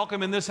 ever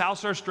welcome in this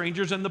house are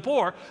strangers and the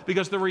poor,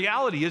 because the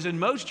reality is in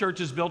most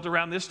churches built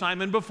around this time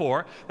and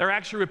before, there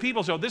actually are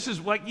people. So this is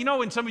like,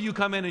 when some of you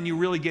come in and you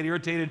really get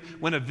irritated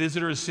when a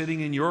visitor is sitting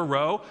in your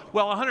row.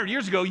 Well, 100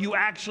 years ago, you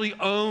actually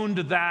owned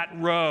that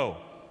row.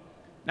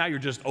 Now you're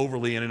just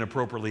overly and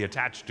inappropriately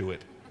attached to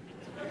it.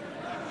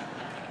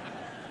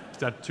 Is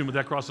that too much?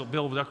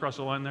 Bill, did that cross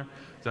the line there?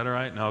 Is that all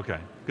right? No, okay.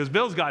 Because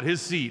Bill's got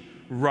his seat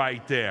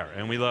right there,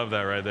 and we love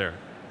that right there.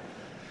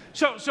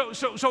 So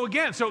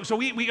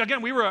we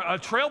were a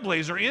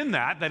trailblazer in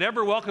that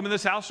ever welcome in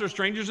this house are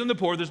strangers and the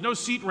poor. There's no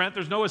seat rent,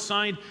 there's no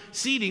assigned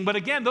seating. But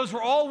again, those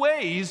were all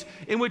ways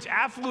in which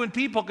affluent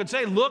people could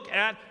say, look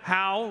at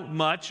how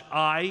much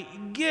I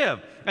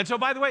give. And so,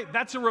 by the way,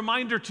 that's a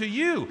reminder to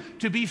you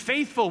to be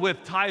faithful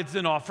with tithes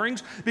and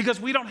offerings,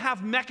 because we don't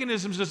have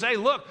mechanisms to say,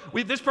 look,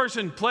 this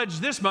person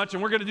pledged this much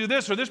and we're going to do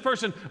this, or this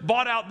person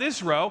bought out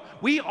this row.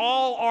 We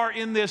all are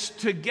in this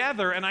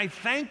together, and I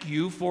thank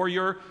you for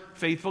your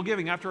faithful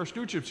giving. After our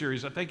stewardship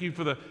series, I thank you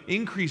for the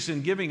increase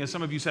in giving, as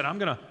some of you said, I'm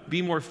going to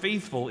be more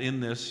faithful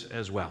in this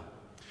as well.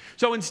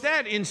 So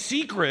instead, in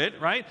secret,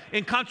 right,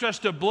 in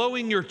contrast to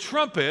blowing your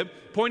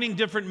trumpet, pointing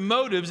different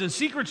motives, in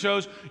secret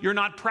shows you're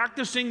not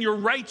practicing your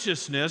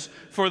righteousness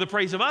for the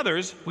praise of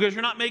others because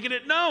you're not making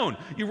it known.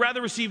 You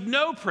rather receive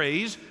no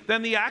praise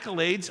than the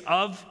accolades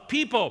of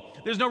people.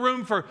 There's no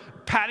room for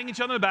patting each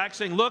other on the back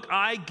saying, look,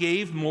 I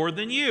gave more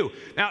than you.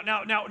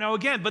 Now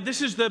again, but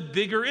this is the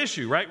bigger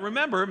issue, right?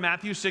 Remember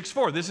Matthew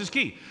 6:4. This is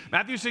key.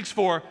 Matthew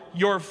 6:4,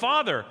 your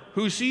Father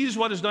who sees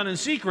what is done in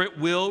secret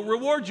will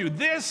reward you.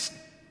 This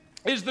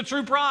is the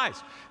true prize.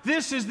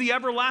 This is the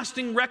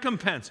everlasting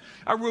recompense.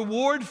 A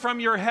reward from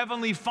your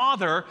heavenly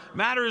Father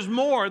matters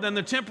more than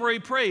the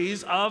temporary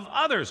praise of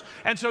others.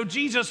 And so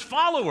Jesus'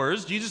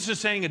 followers, Jesus is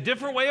saying a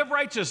different way of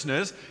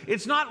righteousness.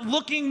 It's not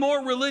looking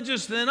more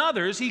religious than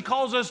others. He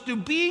calls us to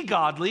be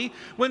godly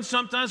when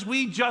sometimes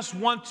we just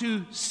want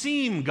to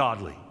seem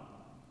godly.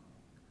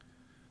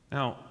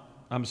 Now,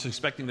 I'm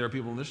suspecting there are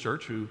people in this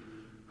church who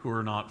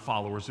are not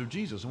followers of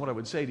Jesus. And what I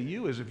would say to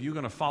you is, if you're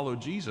going to follow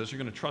Jesus, you're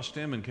going to trust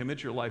him and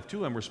commit your life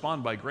to him,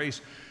 respond by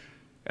grace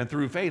and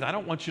through faith. I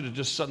don't want you to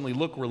just suddenly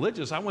look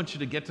religious. I want you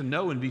to get to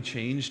know and be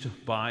changed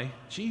by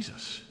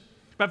Jesus.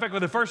 Matter of fact, for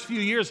the first few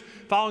years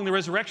following the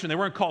resurrection, they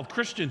weren't called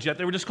Christians yet.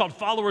 They were just called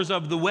followers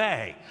of the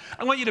way.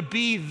 I want you to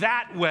be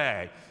that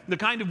way, the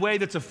kind of way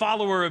that's a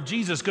follower of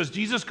Jesus, because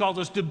Jesus calls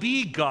us to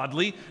be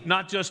godly,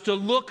 not just to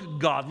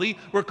look godly.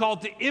 We're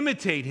called to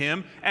imitate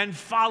him and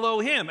follow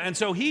him. And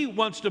so he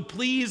wants to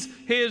please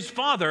his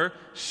Father,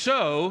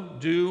 so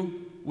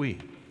do we.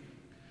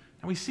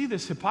 And we see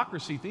this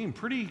hypocrisy theme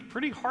pretty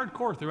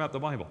hardcore throughout the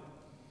Bible.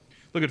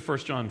 Look at 1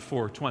 John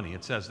 4:20.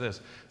 It says this.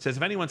 It says,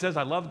 if anyone says,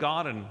 I love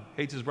God and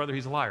hates his brother,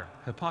 he's a liar.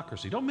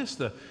 Hypocrisy. Don't miss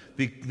the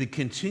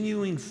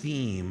continuing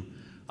theme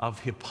of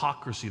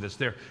hypocrisy that's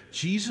there.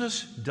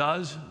 Jesus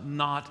does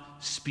not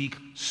speak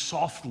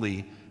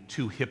softly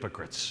to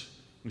hypocrites.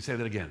 Let me say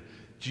that again.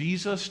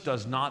 Jesus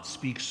does not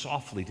speak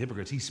softly to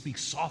hypocrites. He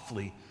speaks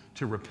softly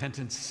to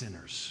repentant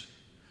sinners.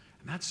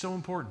 And that's so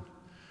important.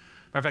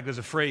 Matter of fact, there's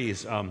a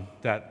phrase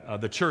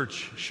that the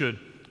church should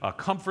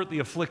comfort the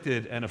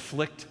afflicted and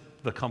afflict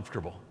the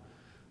comfortable.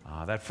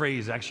 That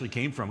phrase actually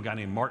came from a guy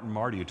named Martin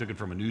Marty, who took it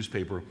from a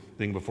newspaper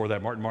thing before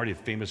that. Martin Marty, a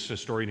famous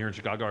historian here in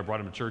Chicago. I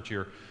brought him to church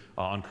here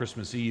on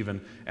Christmas Eve.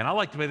 And I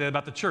like to say that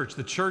about the church.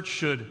 The church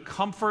should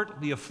comfort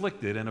the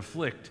afflicted and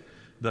afflict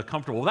the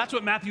comfortable. Well, that's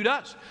what Matthew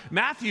does.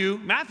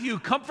 Matthew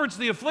comforts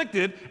the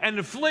afflicted and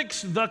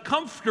afflicts the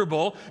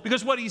comfortable,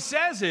 because what he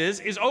says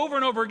is over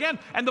and over again,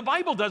 and the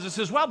Bible does this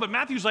as well, but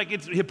Matthew's like,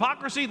 it's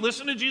hypocrisy.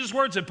 Listen to Jesus'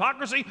 words,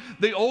 hypocrisy.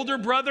 The older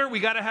brother, we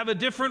got to have a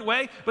different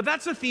way. But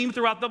that's a theme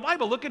throughout the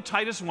Bible. Look at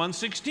Titus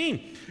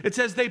 1:16. It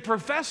says they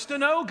profess to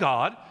know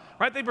God,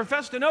 right? They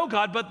profess to know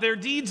God, but their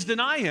deeds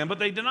deny him. But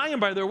they deny him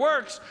by their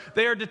works.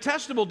 They are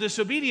detestable,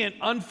 disobedient,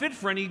 unfit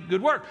for any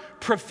good work.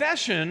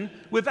 Profession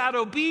without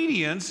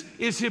obedience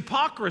is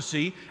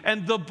hypocrisy,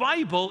 and the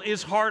Bible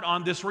is hard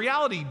on this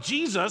reality.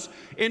 Jesus,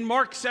 in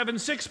Mark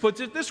 7:6,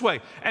 puts it this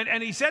way.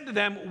 And he said to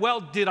them,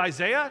 well, did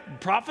Isaiah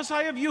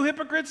prophesy of you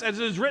hypocrites? As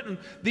it is written,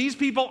 these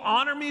people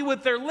honor me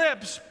with their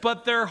lips,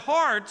 but their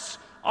hearts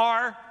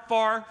are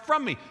far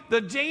from me.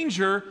 The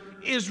danger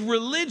is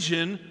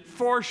religion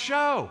for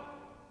show,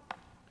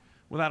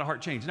 without a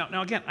heart change.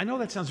 Now again, I know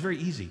that sounds very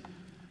easy.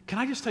 Can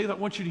I just tell you that? I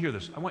want you to hear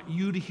this. I want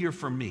you to hear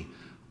from me.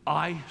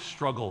 I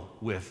struggle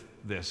with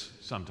this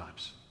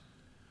sometimes.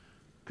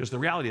 Because the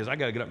reality is, I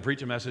got to get up and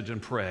preach a message and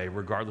pray,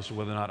 regardless of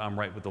whether or not I'm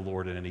right with the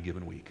Lord in any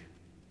given week.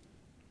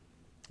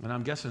 And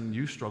I'm guessing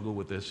you struggle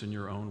with this in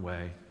your own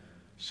way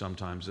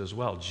sometimes as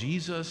well.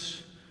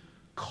 Jesus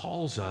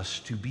calls us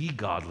to be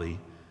godly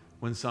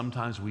when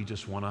sometimes we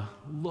just want to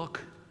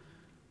look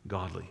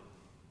godly.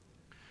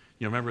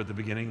 You remember at the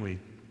beginning we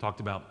talked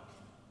about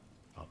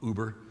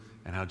Uber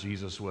and how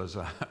Jesus was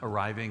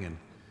arriving in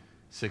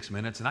 6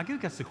 minutes. And I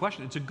guess the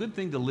question, it's a good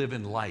thing to live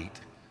in light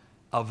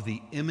of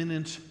the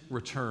imminent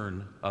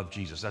return of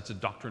Jesus. That's a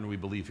doctrine we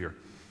believe here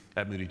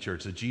at Moody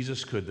Church, that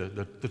Jesus could,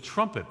 the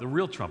trumpet, the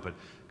real trumpet,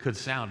 could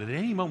sound at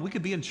any moment. We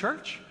could be in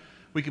church,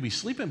 we could be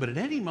sleeping, but at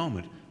any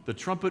moment, the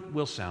trumpet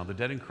will sound, the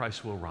dead in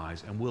Christ will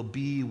rise, and we'll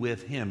be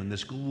with him in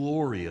this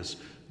glorious,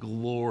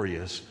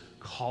 glorious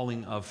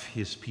calling of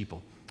his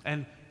people.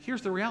 And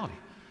here's the reality.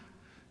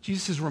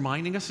 Jesus is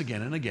reminding us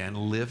again and again,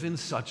 live in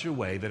such a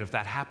way that if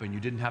that happened, you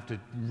didn't have to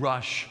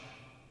rush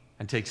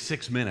and take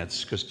 6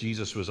 minutes because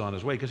Jesus was on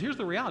his way. Because here's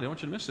the reality. I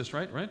want you to miss this,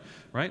 right?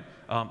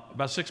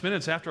 About 6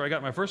 minutes after I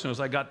got my first notice,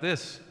 I got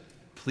this.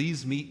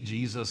 Please meet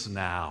Jesus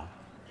now.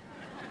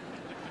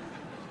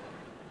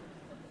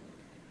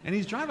 And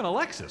he's driving a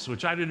Lexus,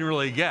 which I didn't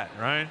really get,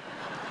 right?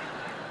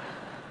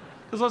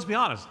 Because let's be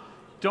honest,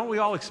 don't we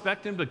all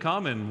expect him to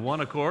come in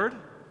one accord?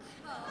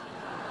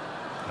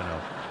 I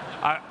know.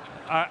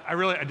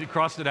 I did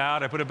crossed it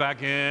out. I put it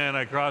back in.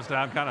 I crossed it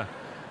out.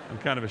 I'm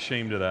kind of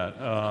ashamed of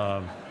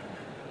that.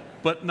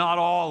 But not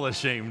all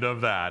ashamed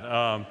of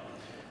that.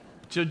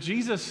 So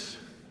Jesus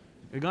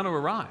is going to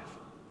arrive.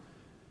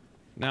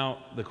 Now,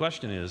 the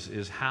question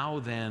is how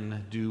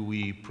then do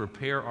we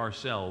prepare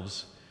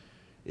ourselves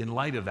in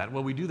light of that?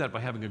 Well, we do that by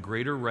having a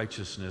greater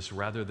righteousness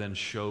rather than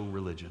show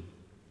religion.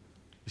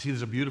 You see,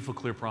 there's a beautiful,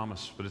 clear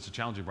promise, but it's a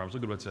challenging promise.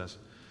 Look at what it says.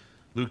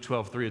 Luke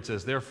 12:3, it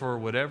says, "Therefore,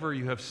 whatever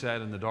you have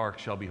said in the dark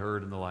shall be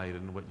heard in the light,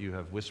 and what you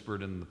have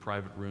whispered in the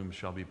private room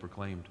shall be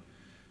proclaimed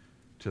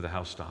to the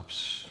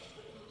housetops."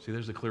 See,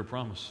 there's the clear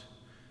promise.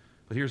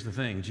 But here's the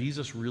thing.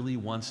 Jesus really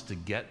wants to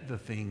get the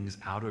things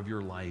out of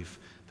your life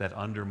that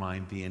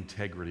undermine the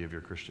integrity of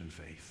your Christian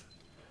faith.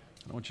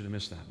 I don't want you to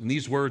miss that. And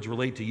these words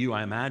relate to you,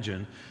 I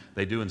imagine.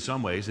 They do in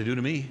some ways. They do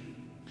to me.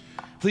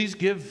 Please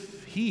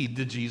give heed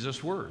to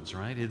Jesus' words,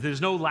 right?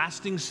 There's no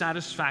lasting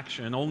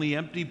satisfaction, only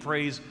empty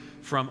praise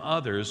from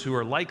others who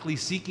are likely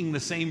seeking the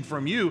same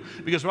from you,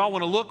 because we all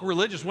want to look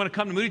religious, we want to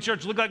come to Moody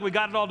Church, look like we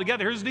got it all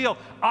together. Here's the deal.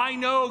 I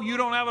know you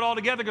don't have it all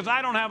together because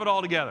I don't have it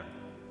all together.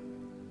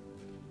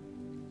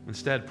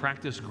 Instead,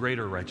 practice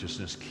greater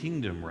righteousness,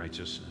 kingdom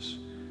righteousness,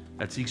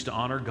 that seeks to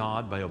honor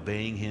God by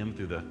obeying Him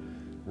through the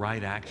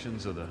right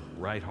actions of the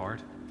right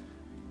heart.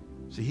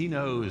 See, He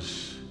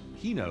knows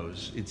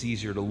it's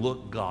easier to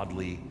look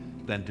godly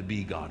than to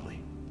be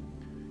godly.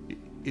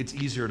 It's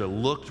easier to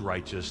look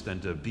righteous than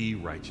to be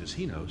righteous.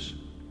 He knows.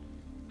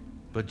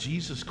 But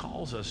Jesus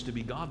calls us to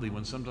be godly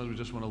when sometimes we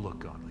just want to look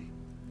godly.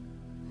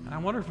 And I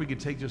wonder if we could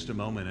take just a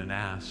moment and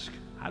ask,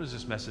 how does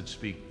this message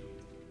speak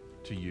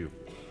to you?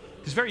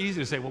 It's very easy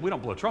to say, well, we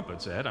don't blow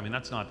trumpets, Ed. I mean,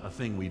 that's not a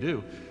thing we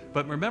do.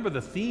 But remember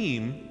the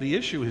theme, the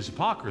issue is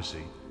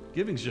hypocrisy.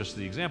 Giving's just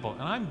the example.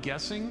 And I'm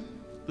guessing,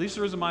 at least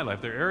there is in my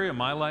life, there are areas of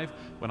my life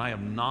when I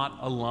am not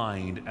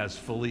aligned as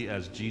fully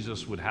as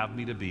Jesus would have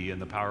me to be in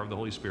the power of the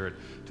Holy Spirit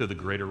to the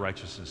greater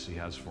righteousness He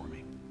has for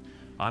me.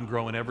 I'm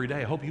growing every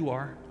day. I hope you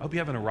are. I hope you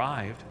haven't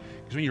arrived.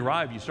 Because when you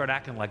arrive, you start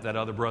acting like that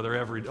older brother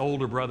every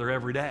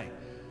day.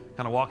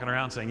 Kind of walking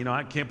around saying,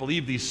 I can't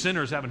believe these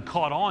sinners haven't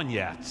caught on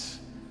yet.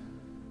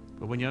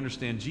 But when you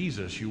understand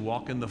Jesus, you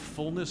walk in the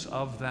fullness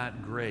of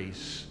that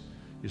grace.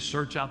 You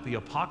search out the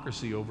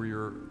hypocrisy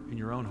in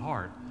your own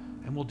heart.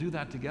 And we'll do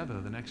that together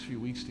the next few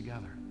weeks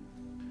together.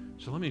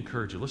 So let me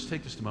encourage you. Let's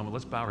take just a moment.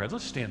 Let's bow our heads.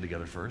 Let's stand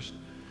together first.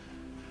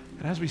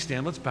 And as we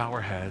stand, let's bow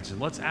our heads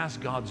and let's ask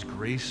God's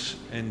grace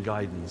and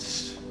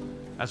guidance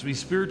as we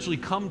spiritually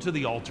come to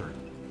the altar.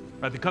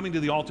 Right? The coming to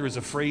the altar is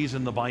a phrase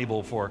in the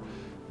Bible for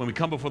when we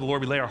come before the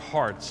Lord, we lay our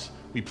hearts.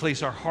 We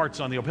place our hearts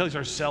on the altar, place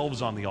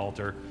ourselves on the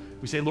altar.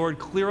 We say, Lord,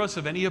 clear us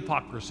of any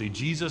hypocrisy.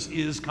 Jesus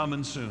is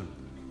coming soon.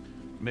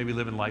 May we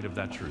live in light of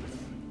that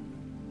truth.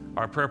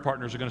 Our prayer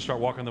partners are going to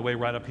start walking the way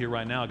right up here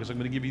right now because I'm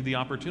going to give you the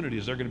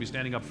opportunities. They're going to be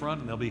standing up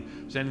front and they'll be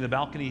standing in the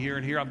balcony here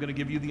and here. I'm going to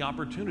give you the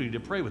opportunity to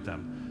pray with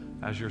them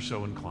as you're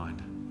so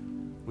inclined.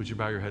 Would you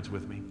bow your heads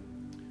with me?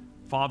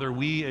 Father,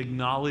 we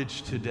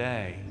acknowledge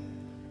today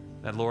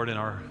that, Lord,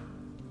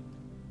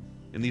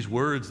 in these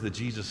words that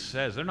Jesus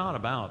says, they're not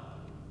about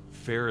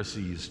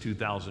Pharisees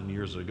 2,000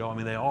 years ago. I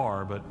mean, they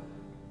are, but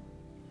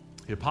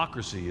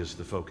hypocrisy is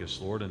the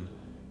focus, Lord. And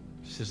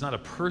there's not a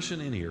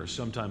person in here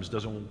sometimes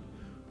doesn't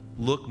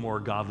look more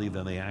godly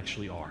than they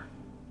actually are.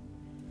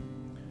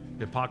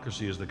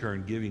 Hypocrisy is the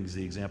current, giving's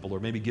the example, or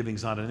maybe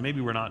giving's not, and maybe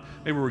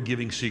we're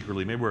giving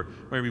secretly, maybe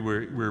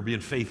we're being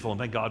faithful, and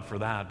thank God for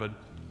that, but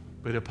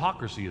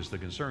hypocrisy is the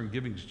concern,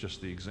 giving's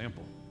just the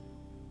example.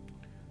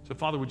 So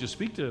Father, would you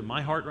speak to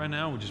my heart right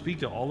now? Would you speak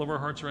to all of our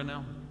hearts right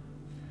now?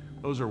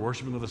 Those who are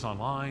worshiping with us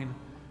online,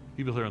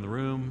 people here in the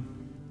room,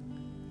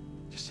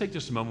 just take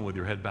just a moment with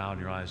your head bowed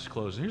and your eyes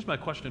closed. And here's my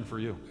question for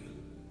you.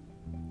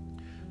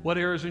 What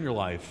areas in your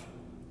life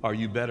are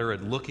you better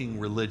at looking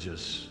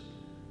religious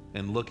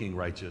and looking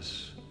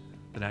righteous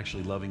than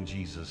actually loving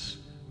Jesus,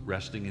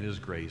 resting in His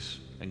grace,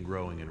 and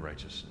growing in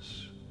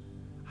righteousness?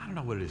 I don't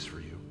know what it is for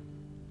you.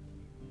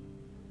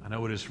 I know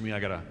what it is for me.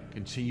 I got to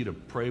continue to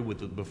pray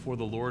before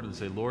the Lord and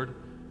say, Lord,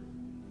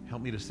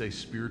 help me to stay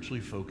spiritually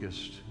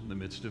focused in the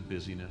midst of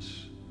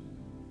busyness.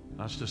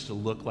 Not just to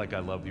look like I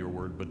love your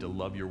word, but to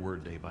love your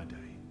word day by day.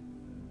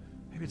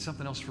 Maybe it's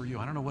something else for you.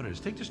 I don't know what it is.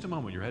 Take just a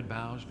moment. Your head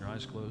bows and your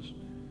eyes closed.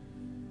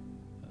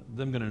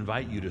 I'm going to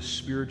invite you to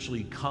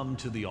spiritually come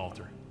to the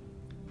altar.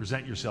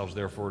 Present yourselves,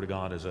 therefore, to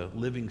God as a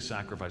living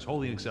sacrifice,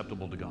 holy and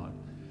acceptable to God.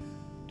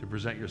 To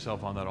present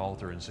yourself on that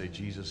altar and say,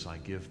 Jesus, I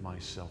give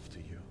myself to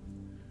you.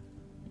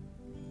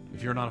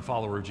 If you're not a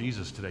follower of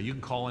Jesus today, you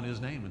can call on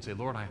His name and say,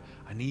 Lord, I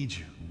need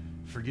you.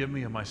 Forgive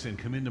me of my sin.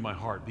 Come into my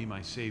heart. Be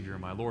my Savior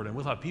and my Lord. And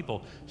we'll have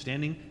people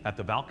standing at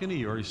the balcony.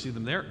 You already see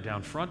them there,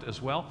 down front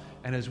as well.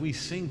 And as we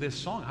sing this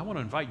song, I want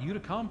to invite you to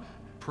come,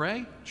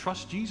 pray,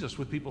 trust Jesus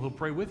with people who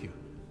pray with you.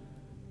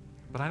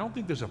 But I don't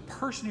think there's a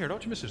person here,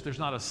 don't you miss this, there's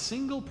not a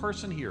single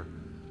person here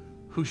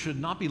who should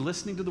not be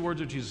listening to the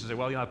words of Jesus and say,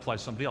 well, yeah, I apply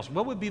to somebody else.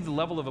 What would be the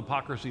level of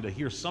hypocrisy to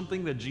hear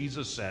something that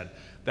Jesus said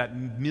that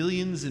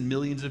millions and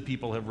millions of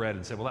people have read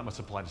and say, well, that must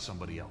apply to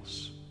somebody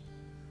else?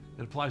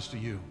 It applies to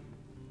you.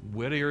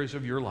 What areas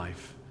of your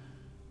life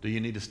do you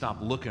need to stop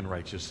looking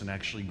righteous and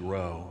actually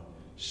grow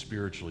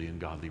spiritually in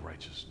godly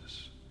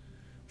righteousness?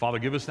 Father,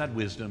 give us that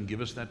wisdom,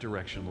 give us that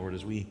direction, Lord,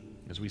 as we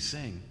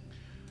sing.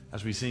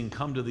 As we sing,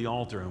 come to the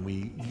altar and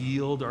we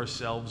yield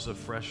ourselves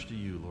afresh to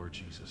you, Lord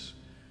Jesus.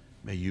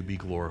 May you be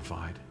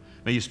glorified.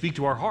 May you speak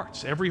to our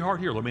hearts, every heart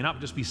here. Lord, may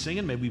not just be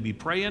singing, may we be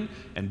praying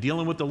and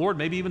dealing with the Lord.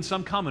 Maybe even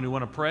some coming who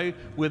want to pray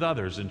with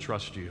others and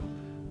trust you.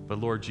 But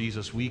Lord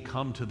Jesus, we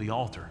come to the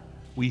altar.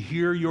 We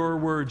hear your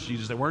words,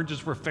 Jesus. They weren't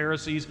just for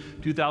Pharisees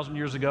 2,000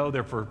 years ago.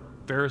 They're for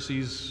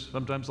Pharisees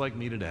sometimes like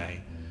me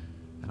today.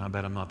 And I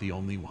bet I'm not the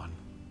only one.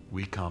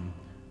 We come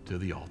to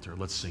the altar.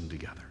 Let's sing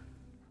together.